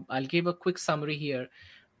I'll give a quick summary here.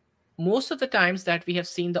 Most of the times that we have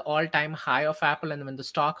seen the all-time high of Apple, and when the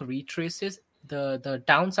stock retraces, the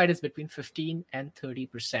downside is between 15 and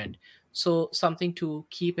 30%. So something to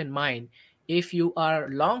keep in mind. If you are a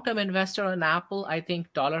long-term investor in Apple, I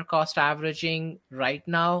think dollar cost averaging right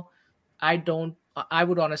now, I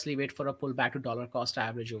would honestly wait for a pullback to dollar cost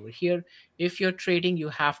average over here. If you're trading, you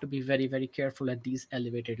have to be very, very careful at these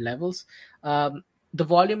elevated levels. The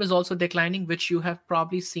volume is also declining, which you have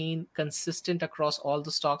probably seen consistent across all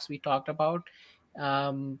the stocks we talked about.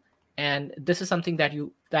 And this is something that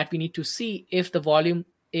we need to see if the volume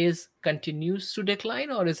continues to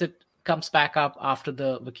decline, or is it comes back up after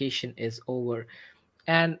the vacation is over.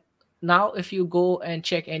 And now, if you go and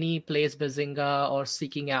check any place, Bazinga or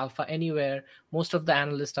Seeking Alpha, anywhere, most of the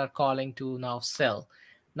analysts are calling to now sell.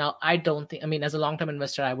 Now, I don't think, as a long-term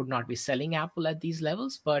investor, I would not be selling Apple at these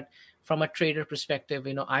levels, but from a trader perspective,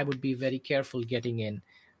 I would be very careful getting in.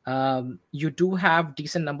 You do have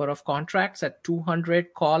decent number of contracts at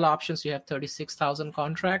 200 call options. You have 36,000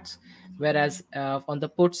 contracts, whereas on the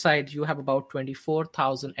put side you have about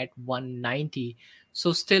 24,000 at 190.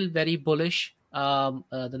 So still very bullish.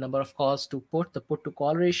 The number of calls to put, the put to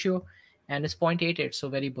call ratio, and it's 0.88. So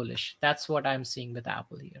very bullish. That's what I'm seeing with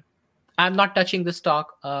Apple here. I'm not touching the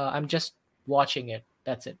stock. I'm just watching it.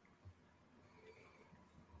 That's it.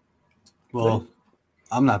 Well,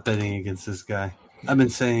 I'm not betting against this guy. I've been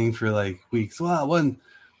saying for like weeks, wow,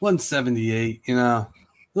 178,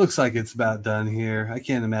 looks like it's about done here. I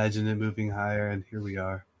can't imagine it moving higher, and here we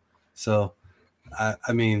are. So,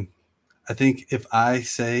 I mean, I think if I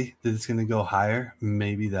say that it's going to go higher,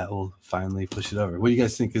 maybe that will finally push it over. What do you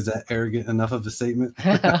guys think? Is that arrogant enough of a statement?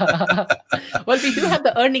 Well, we do have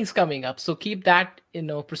the earnings coming up, so keep that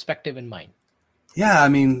perspective in mind. Yeah, I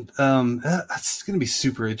mean, that's going to be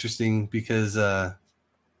super interesting because,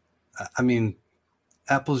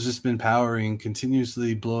 Apple's just been powering,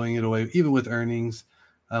 continuously blowing it away, even with earnings.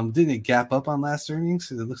 Didn't it gap up on last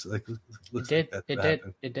earnings? It looks like it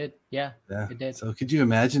did. Yeah, it did. So could you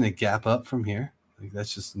imagine a gap up from here? Like,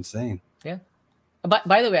 that's just insane. Yeah. But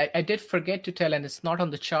by the way, I did forget to tell, and it's not on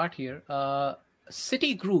the chart here.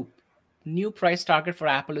 Citigroup new price target for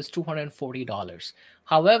Apple is $240.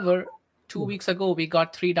 However, 2 weeks ago, we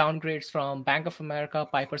got 3 downgrades from Bank of America,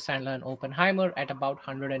 Piper Sandler, and Oppenheimer at about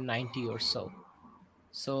 190 or so.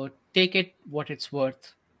 So take it what it's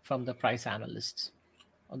worth from the price analysts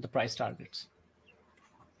on the price targets.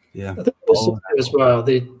 Yeah. I think also as well,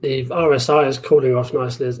 the RSI is cooling off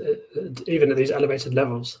nicely, even at these elevated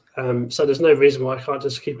levels. So there's no reason why I can't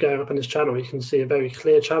just keep going up in this channel. You can see a very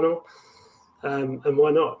clear channel, and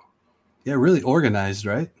why not? Yeah, really organized,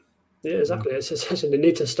 right? Yeah, exactly. It's essentially the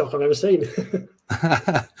neatest stock I've ever seen.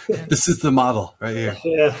 This is the model right here.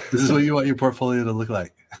 Yeah. This is what you want your portfolio to look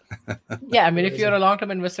like. Yeah, I mean, if you're a long-term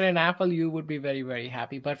investor in Apple, you would be very, very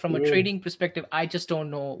happy. But from a trading perspective, I just don't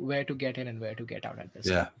know where to get in and where to get out at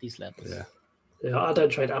these levels. Yeah, I don't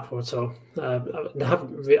trade Apple at all.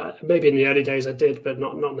 Maybe in the early days I did, but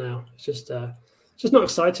not now. It's just not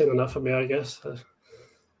exciting enough for me, I guess,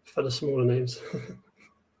 for the smaller names.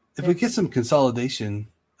 If we get some consolidation,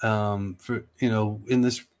 for in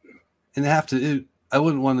this, and I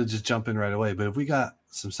wouldn't want to just jump in right away, but if we got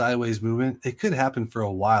some sideways movement, it could happen for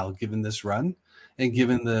a while given this run and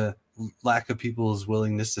given the lack of people's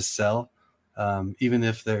willingness to sell. Even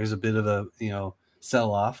if there's a bit of a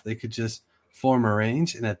sell off, they could just form a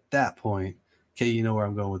range, and at that point, okay, you know where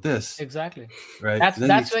I'm going with this. Exactly. Right.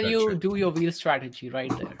 That's when you do your wheel strategy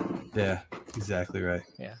right there. Yeah, exactly right.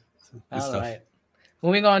 Yeah. All right.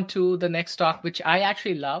 Moving on to the next stock, which I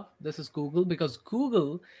actually love. This is Google, because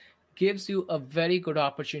Google gives you a very good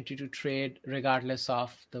opportunity to trade regardless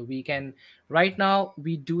of the weekend. Right now,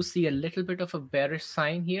 we do see a little bit of a bearish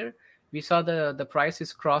sign here. We saw the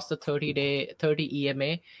prices cross the 30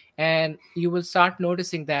 EMA, and you will start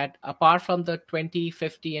noticing that apart from the 20,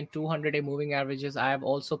 50, and 200-day moving averages, I have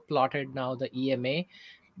also plotted now the EMA,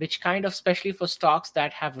 which kind of, especially for stocks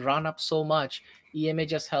that have run up so much, EMA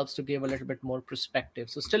just helps to give a little bit more perspective.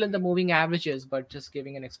 So still in the moving averages, but just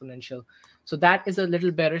giving an exponential. So that is a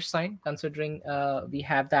little bearish sign, considering we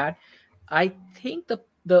have that. I think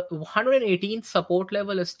the 118 support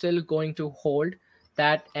level is still going to hold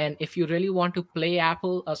that. And if you really want to play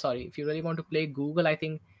if you really want to play Google, I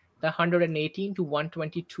think the 118 to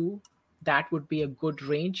 122, that would be a good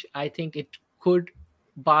range. I think it could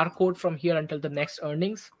barcode from here until the next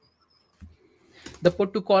earnings. The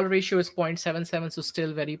put to call ratio is 0.77, so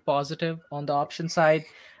still very positive on the option side.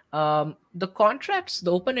 The contracts,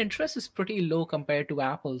 the open interest is pretty low compared to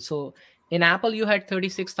Apple. So in Apple, you had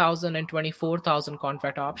 36,000 and 24,000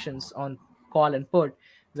 contract options on call and put,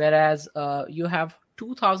 whereas you have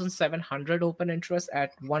 2,700 open interest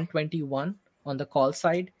at 121 on the call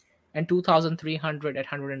side and 2,300 at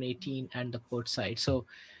 118 and the put side. So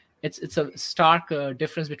it's a stark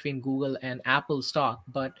difference between Google and Apple stock,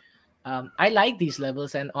 but I like these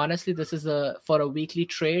levels, and honestly, this is for a weekly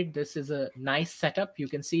trade. This is a nice setup. You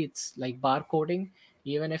can see it's like barcoding.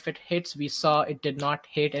 Even if it hits, we saw it did not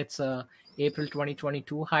hit its April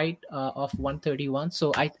 2022 height of 131.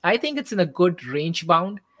 So I think it's in a good range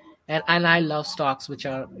bound, and I love stocks which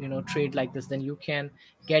are trade like this. Then you can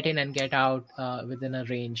get in and get out within a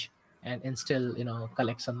range, and still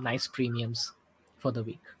collect some nice premiums for the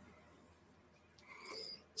week.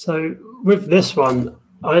 So with this one,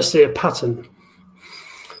 I see a pattern.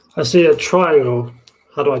 I see a triangle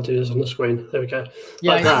How do I do this on the screen? There we go.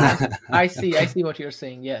 Yeah, Like that. I see what you're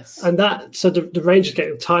saying. Yes. And that, so the range is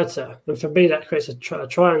getting tighter. And for me, that creates a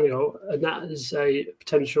triangle, and that is a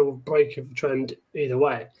potential break of trend either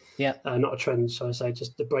way. Yeah. Not a trend, so I say,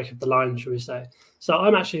 just the break of the line, should we say. So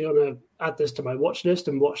I'm actually going to add this to my watch list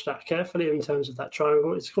and watch that carefully in terms of that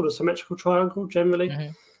triangle. It's called a symmetrical triangle generally.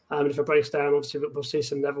 And if it breaks down, obviously we'll see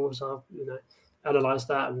some levels. I'll analyze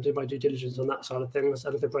that and do my due diligence on that side of things.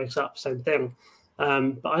 And if it breaks up, same thing.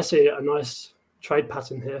 But I see a nice trade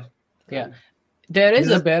pattern here. Yeah. There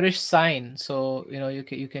is a bearish sign, so you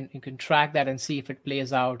can track that and see if it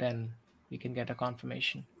plays out, and we can get a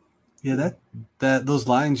confirmation. Yeah, that those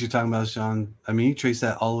lines you're talking about, Sean. I mean, you trace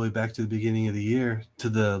that all the way back to the beginning of the year to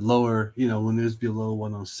the lower, when it was below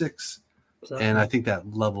 106, and I think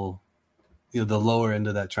that level, the lower end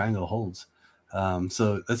of that triangle holds.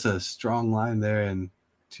 So that's a strong line there, and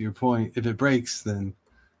to your point, if it breaks, then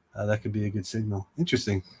that could be a good signal.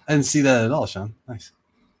 Interesting. I didn't see that at all, Sean. Nice.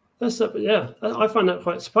 I find that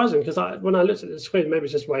quite surprising because when I looked at the screen, maybe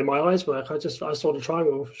it's just the way my eyes work. I saw the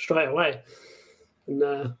triangle straight away,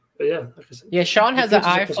 and but yeah, like I said, Sean has an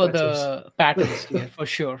eye for the patterns here for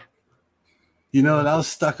sure. What I was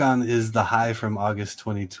stuck on is the high from August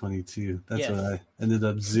 2022. That's what I ended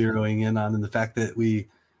up zeroing in on, and the fact that we,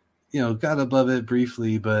 got above it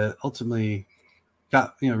briefly, but ultimately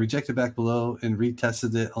got rejected back below and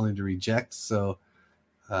retested it only to reject. So,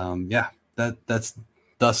 that's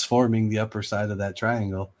thus forming the upper side of that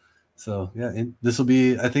triangle. So this will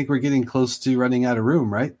be, I think we're getting close to running out of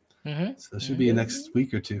room, right? So it should be next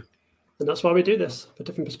week or two. And that's why we do this, for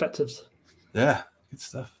different perspectives. Yeah, good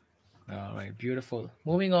stuff. All right, beautiful.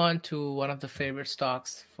 Moving on to one of the favorite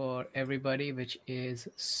stocks for everybody, which is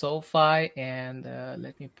SoFi. And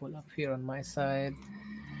let me pull up here on my side.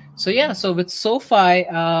 So with SoFi,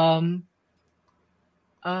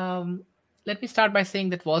 let me start by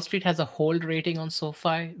saying that Wall Street has a hold rating on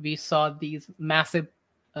SoFi. We saw these massive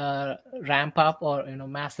ramp up or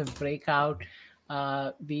massive breakout.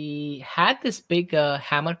 We had this big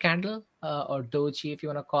hammer candle or doji, if you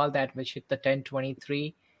want to call that, which hit the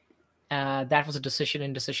 1023. That was a decision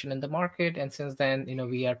in the market, and since then,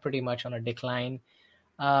 we are pretty much on a decline.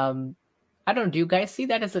 I don't know. Do you guys see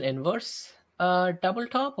that as an inverse double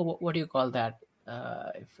top, or what do you call that?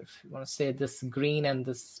 If you want to say this green and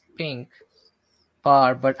this pink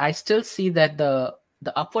bar, but I still see that the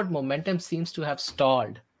upward momentum seems to have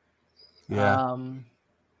stalled. Yeah.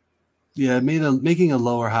 Making a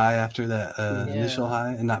lower high after that initial high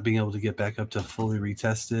and not being able to get back up to fully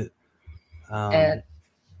retest it.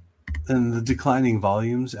 And the declining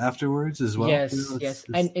volumes afterwards as well. Yes.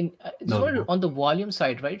 And on the volume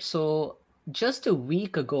side, right? So just a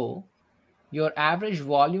week ago, your average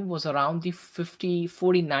volume was around the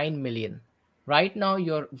 49 million. Right now,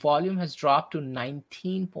 your volume has dropped to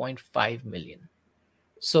 19.5 million.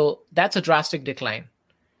 So that's a drastic decline.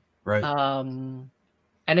 Right.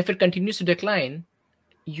 And if it continues to decline,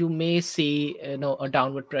 you may see a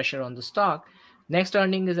downward pressure on the stock. Next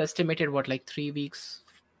earning is estimated, 3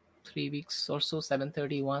 weeks or so,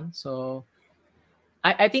 731. So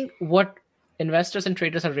I think what investors and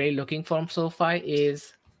traders are really looking for from SoFi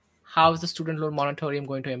is how is the student loan moratorium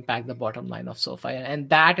going to impact the bottom line of SoFi? And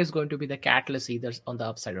that is going to be the catalyst either on the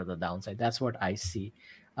upside or the downside. That's what I see.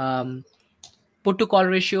 Put to call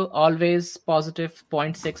ratio, always positive,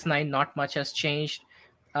 0.69. Not much has changed.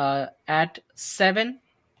 At $7,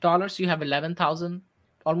 you have 11,000,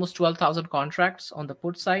 almost 12,000 contracts on the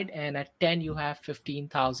put side. And at 10, you have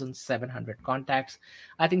 15,700 contacts.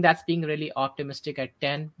 I think that's being really optimistic at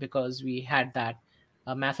 10 because we had that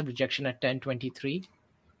massive rejection at 10.23.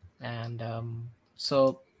 And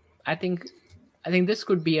so I think this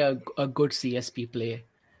could be a good CSP play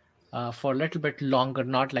for a little bit longer,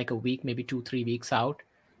 not like a week, maybe 2-3 weeks out.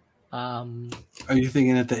 Are you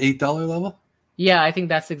thinking at the $8 level? Yeah, I think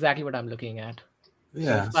that's exactly what I'm looking at.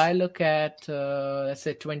 Yeah. So if I look at, let's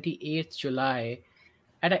say 28th July,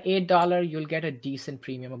 at an $8, you'll get a decent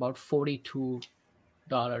premium, about $42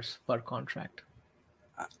 per contract.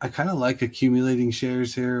 I kind of like accumulating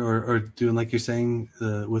shares here or doing like you're saying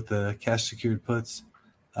with the cash secured puts.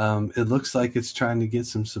 It looks like it's trying to get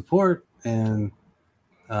some support, and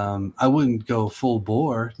I wouldn't go full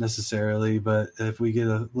bore necessarily, but if we get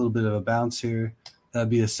a little bit of a bounce here, that'd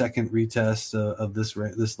be a second retest of this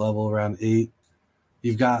level around 8.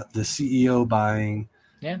 You've got the CEO buying.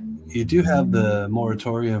 Yeah. You do have the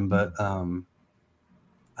moratorium, but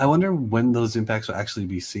I wonder when those impacts will actually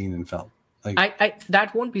be seen and felt. I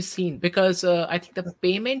that won't be seen because I think the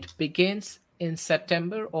payment begins in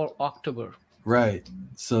September or October. Right.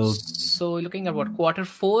 So looking at what, quarter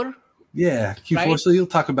 4? Yeah, Q4. Right? So you'll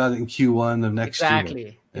talk about it in Q1 of next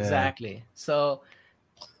year. Exactly. So,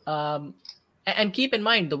 and keep in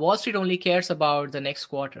mind, the Wall Street only cares about the next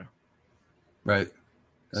quarter. Right.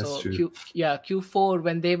 That's true. Q4,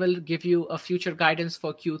 when they will give you a future guidance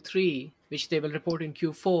for Q3, which they will report in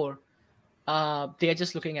Q4, they're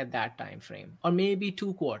just looking at that time frame, or maybe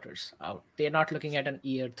 2 quarters out. They're not looking at an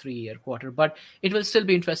year, 3-year quarter, but it will still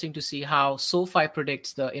be interesting to see how SoFi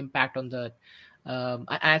predicts the impact on the.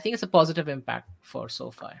 I think it's a positive impact for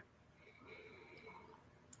SoFi.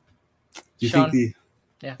 You Sean? think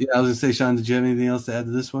I was gonna say, Sean, did you have anything else to add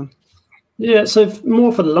to this one? Yeah, so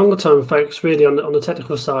more for the longer term folks, really on the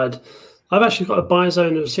technical side, I've actually got a buy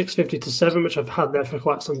zone of 650 to 7, which I've had there for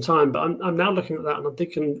quite some time. But I'm now looking at that and I'm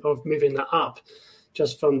thinking of moving that up,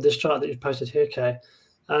 just from this chart that you've posted here, Kay.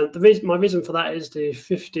 My reason for that is the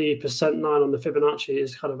 50% line on the Fibonacci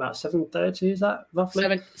is kind of about 730. Is that roughly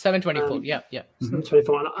 724? Yeah.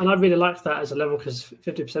 724, and I really like that as a level because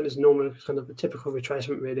 50% is normally kind of a typical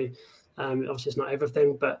retracement, really. Obviously, it's not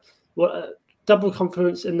everything, but what double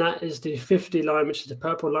confidence in that is the 50 line, which is the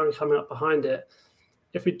purple line coming up behind it.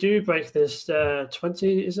 If we do break this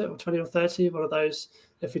 20, is it, or 20 or 30, one of those?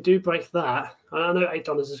 If we do break that, I know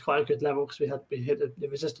 $8 is quite a good level because we hit the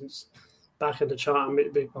resistance back in the chart, and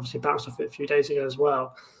we obviously bounced off it a few days ago as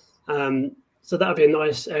well. So that would be a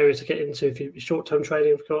nice area to get into if you're short-term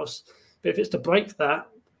trading, of course. But if it's to break that,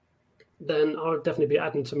 then I would definitely be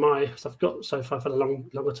adding to my. So I've got SoFi for the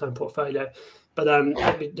longer-term portfolio, but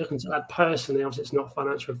I'd be looking to add personally. Obviously, it's not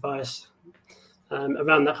financial advice.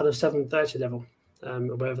 Around that kind of 730 level,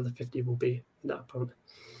 or wherever the 50 will be at that point.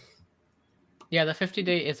 Yeah, the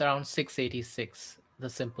 50-day is around 686, the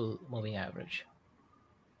simple moving average.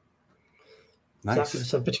 Nice. Exactly.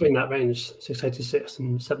 So between that range, 686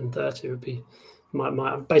 and 730 would be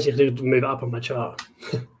my basically to move it up on my chart.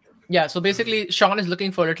 Yeah, so basically, Sean is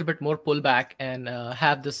looking for a little bit more pullback and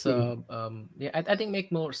have this. I think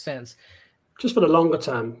make more sense. Just for the longer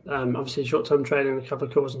term, obviously short-term trading, a couple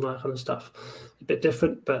of calls and that kind of stuff, a bit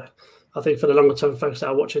different. But I think for the longer-term folks that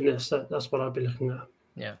are watching this, that's what I'd be looking at.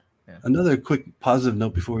 Yeah. Another quick positive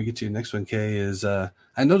note before we get to your next one, Kay, is I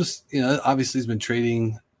noticed, obviously he's been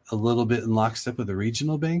trading a little bit in lockstep with the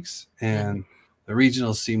regional banks, and the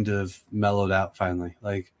regionals seem to have mellowed out finally.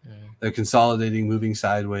 Like they're consolidating, moving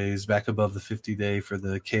sideways back above the 50-day for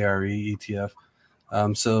the KRE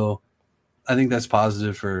ETF. So I think that's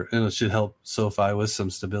positive it should help SoFi with some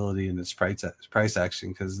stability in its price action,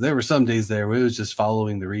 because there were some days there where it was just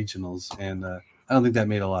following the regionals, and I don't think that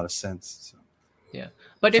made a lot of sense. So. Yeah.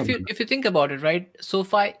 But if you think about it, right,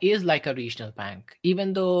 SoFi is like a regional bank.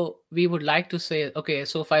 Even though we would like to say, okay,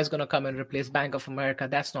 SoFi is going to come and replace Bank of America,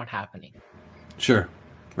 that's not happening. Sure.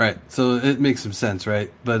 Right. So it makes some sense,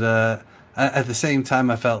 right? But at the same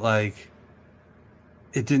time, I felt like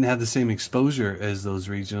it didn't have the same exposure as those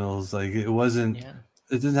regionals. Like it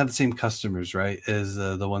didn't have the same customers, right, as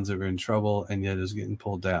the ones that were in trouble, and yet it was getting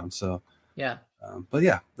pulled down. So yeah. But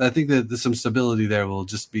yeah, I think that some stability there will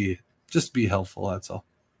just be helpful. That's all.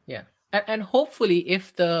 Yeah. And hopefully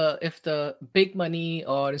if the big money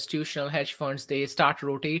or institutional hedge funds, they start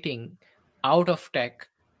rotating out of tech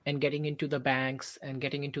and getting into the banks and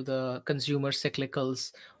getting into the consumer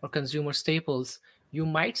cyclicals or consumer staples, you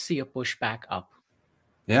might see a pushback up.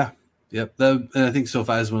 Yeah. Yep. And I think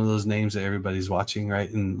SoFi is one of those names that everybody's watching, right?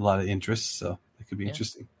 And a lot of interest. So it could be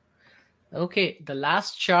interesting. Okay, the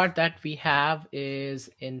last chart that we have is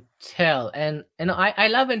Intel, and I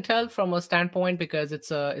love Intel from a standpoint because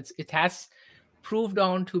it has proved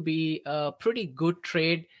on to be a pretty good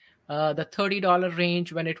trade. The $30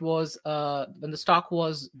 range, when the stock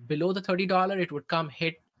was below the $30, it would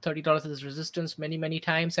hit $30 as resistance many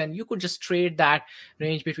times, and you could just trade that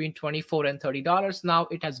range between $24 and $30. Now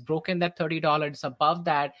it has broken that $30; it's above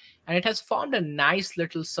that, and it has formed a nice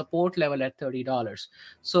little support level at $30.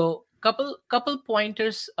 So couple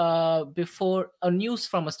pointers before a news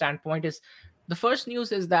from a standpoint is, the first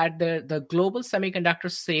news is that the global semiconductor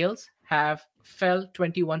sales have fell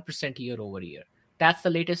 21% year over year. That's the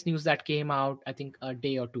latest news that came out, I think, a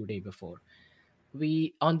day or 2 days before.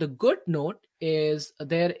 On the good note is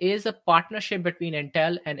there is a partnership between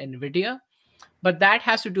Intel and NVIDIA, but that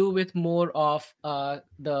has to do with more of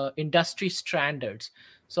the industry standards.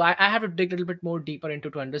 So I have to dig a little bit more deeper into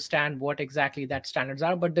to understand what exactly that standards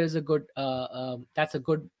are. But there's a good that's a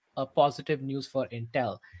good positive news for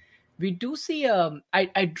Intel. We do see I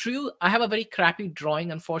have a very crappy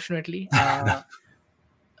drawing, unfortunately.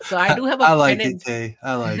 So I do have a pennant.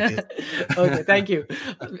 I like it. Okay, thank you.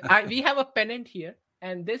 We have a pennant here,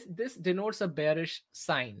 and this denotes a bearish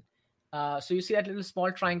sign. So you see that little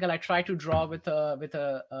small triangle I try to draw with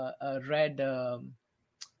a red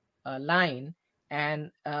line.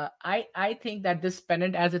 And I think that this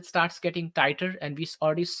pennant, as it starts getting tighter, and we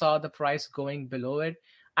already saw the price going below it,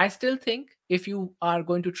 I still think if you are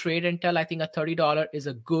going to trade Intel, I think a $30 is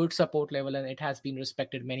a good support level, and it has been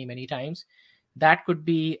respected many, many times. That could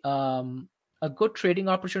be a good trading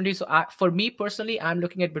opportunity. So for me personally, I'm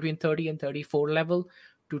looking at between 30 and 34 level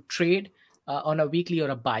to trade on a weekly or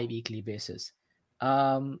a bi-weekly basis.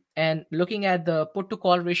 And looking at the put to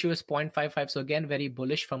call ratio is 0.55. So again, very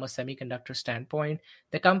bullish from a semiconductor standpoint.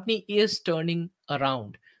 The company is turning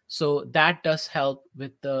around. So that does help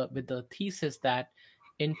with the thesis that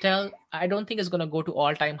Intel, I don't think is going to go to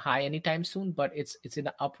all-time high anytime soon, but it's in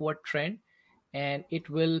an upward trend, and it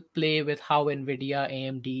will play with how NVIDIA,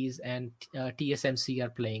 AMDs, and TSMC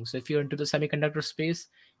are playing. So if you're into the semiconductor space,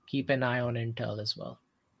 keep an eye on Intel as well.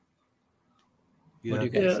 Yeah. What do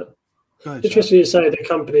you guys say? Go ahead, Interesting you say the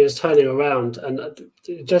company is turning around, and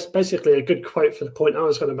just basically a good quote for the point I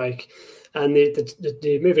was going to make. And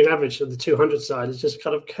the moving average of the 200 side is just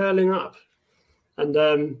kind of curling up. And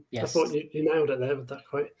Yes. I thought you nailed it there with that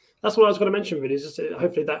quote. That's what I was going to mention, really. Is just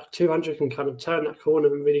hopefully that 200 can kind of turn that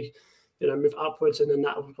corner and really, move upwards, and then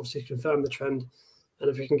that will obviously confirm the trend.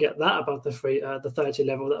 And if we can get that above the 30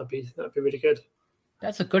 level, that'd be really good.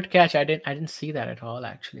 That's a good catch. I didn't see that at all.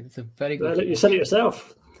 Actually, it's a very good. You said it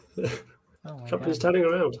yourself. Oh my Company's God. turning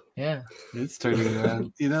around. Yeah, it's turning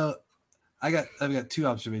around. I've got two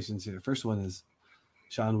observations here. First one is,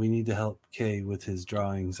 Sean, we need to help Kay with his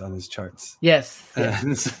drawings on his charts. yes. At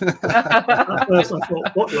first I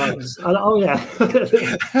thought, what lines? Oh yeah.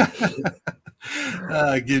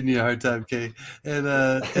 Giving you a hard time, Kay. And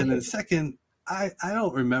then second, I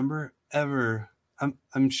don't remember ever.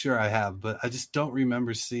 I'm sure I have, but I just don't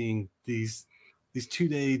remember seeing these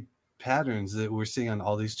 2-day patterns that we're seeing on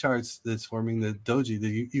all these charts that's forming the doji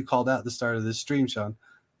that you called out at the start of this stream, Sean.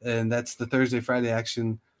 And that's the Thursday, Friday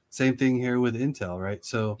action. Same thing here with Intel, right?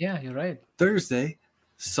 So Yeah, you're right. Thursday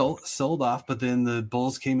sold off, but then the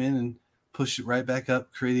bulls came in and pushed it right back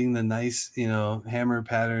up, creating the nice, hammer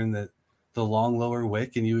pattern, that the long lower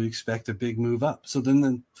wick, and you would expect a big move up. So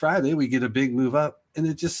then Friday we get a big move up, and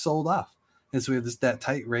it just sold off. And so we have that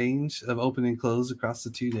tight range of open and close across the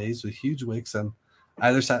 2 days with huge wicks on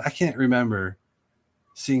either side. I can't remember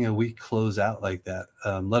seeing a week close out like that,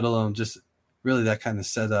 let alone just really that kind of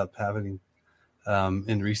setup happening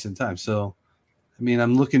in recent times. So, I mean,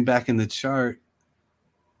 I'm looking back in the chart,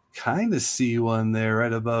 kind of see one there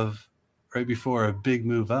right before a big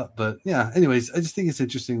move up. But yeah, anyways, I just think it's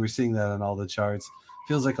interesting. We're seeing that on all the charts.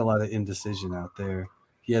 Feels like a lot of indecision out there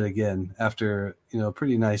yet again after, a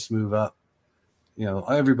pretty nice move up.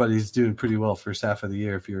 Everybody's doing pretty well first half of the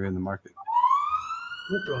year if you're in the market.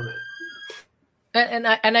 And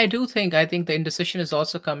I think the indecision is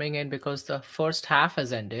also coming in because the first half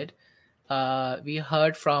has ended. We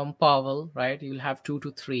heard from Powell, right? You'll have 2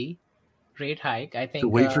 to 3 rate hike. I think to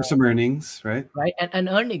wait for some earnings, right? Right, and an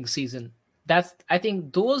earnings season. I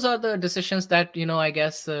think those are the decisions that I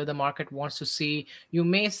guess the market wants to see. You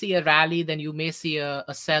may see a rally, then you may see a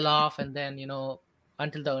sell off, and then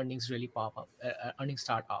until the earnings really pop up, earnings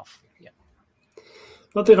start off. Yeah.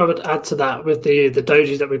 One thing I would add to that with the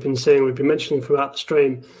dojis that we've been mentioning throughout the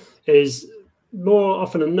stream, is more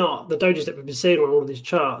often than not, the dojis that we've been seeing on all of these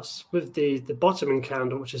charts with the bottoming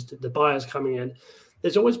candle, which is the buyers coming in,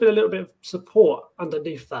 there's always been a little bit of support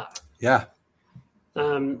underneath that. Yeah.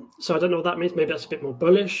 So I don't know what that means. Maybe that's a bit more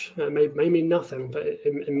bullish. May mean nothing, but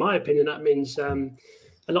in my opinion, that means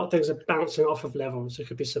a lot of things are bouncing off of levels. It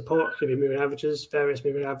could be support, it could be moving averages, various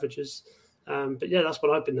moving averages. But yeah, that's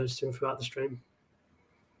what I've been noticing throughout the stream.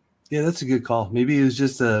 Yeah, that's a good call. Maybe it was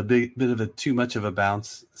just a bit of a too much of a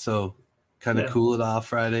bounce. So kind of cool it off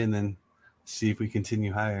Friday and then see if we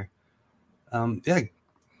continue higher. Yeah,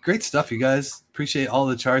 great stuff, you guys. Appreciate all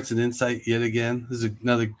the charts and insight yet again. This is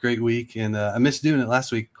another great week, and I missed doing it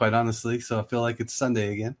last week, quite honestly. So I feel like it's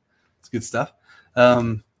Sunday again. It's good stuff.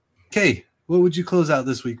 Kay, what would you close out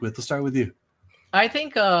this week with? Let's start with you. I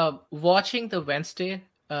think watching the Wednesday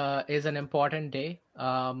is an important day.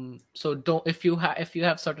 So if you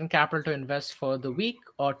have certain capital to invest for the week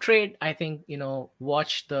or trade, I think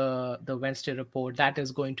watch the Wednesday report. That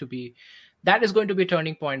is going to be a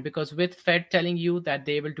turning point, because with Fed telling you that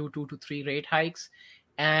they will do 2 to 3 rate hikes,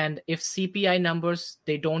 and if CPI numbers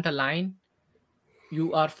they don't align,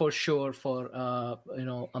 you are for sure for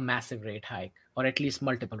a massive rate hike, or at least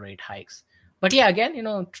multiple rate hikes. But yeah,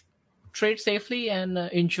 again, trade safely and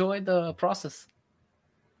enjoy the process.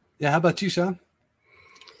 Yeah, how about you, Sean?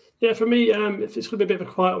 Yeah, for me, if it's going to be a bit of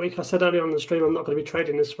a quiet week, I said earlier on the stream, I'm not going to be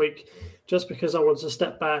trading this week just because I want to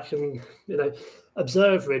step back and,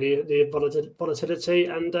 observe really the volatility.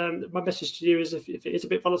 And my message to you is if it is a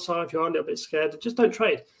bit volatile, if you are a little bit scared, just don't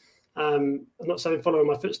trade. I'm not saying follow in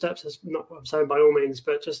my footsteps. That's not what I'm saying by all means,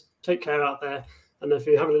 but just take care out there. And if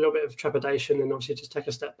you're having a little bit of trepidation, then obviously just take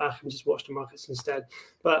a step back and just watch the markets instead.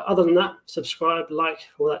 But other than that, subscribe, like,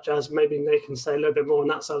 all that jazz. Maybe Nate can say a little bit more on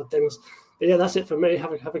that side of things. But yeah, that's it for me.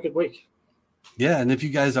 Have a good week. Yeah, and if you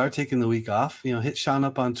guys are taking the week off, hit Sean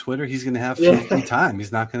up on Twitter. He's going to have free time.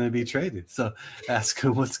 He's not going to be traded. So ask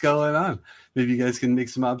him what's going on. Maybe you guys can make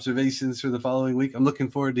some observations for the following week. I'm looking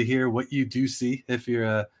forward to hear what you do see if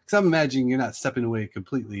you're because I'm imagining you're not stepping away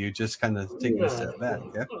completely. You're just kind of taking a step back.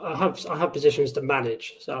 Yeah, I have positions to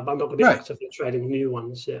manage, so I'm not going to be actively trading new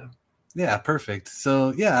ones. Yeah. Yeah, perfect.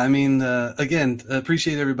 So, yeah, I mean, again,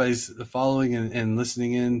 appreciate everybody's following and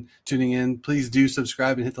listening in, tuning in. Please do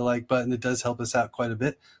subscribe and hit the like button. It does help us out quite a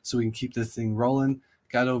bit so we can keep this thing rolling.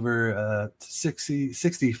 Got over 60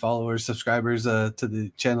 followers, subscribers to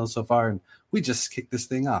the channel so far, and we just kicked this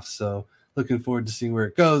thing off. So looking forward to seeing where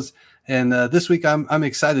it goes. And this week I'm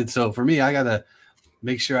excited. So for me, I got to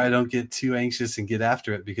make sure I don't get too anxious and get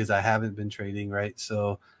after it because I haven't been trading, right?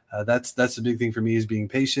 So that's the big thing for me is being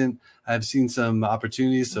patient. I've seen some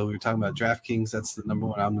opportunities. So we were talking about DraftKings. That's the number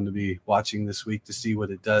one I'm going to be watching this week to see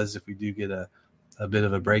what it does if we do get a bit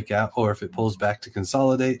of a breakout or if it pulls back to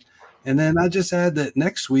consolidate. And then I just add that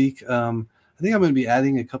next week, I think I'm going to be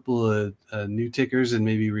adding a couple of new tickers and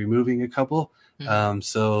maybe removing a couple.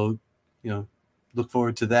 So, look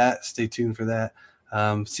forward to that. Stay tuned for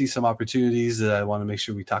that. See some opportunities that I want to make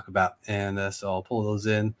sure we talk about. And so I'll pull those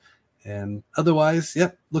in. And otherwise,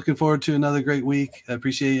 looking forward to another great week. I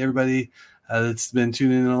appreciate everybody that's been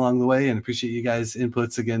tuning in along the way and appreciate you guys'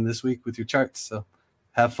 inputs again this week with your charts. So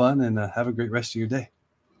have fun and have a great rest of your day.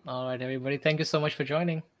 All right, everybody. Thank you so much for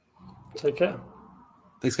joining. Take care.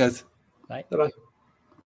 Thanks, guys. Bye. Bye-bye.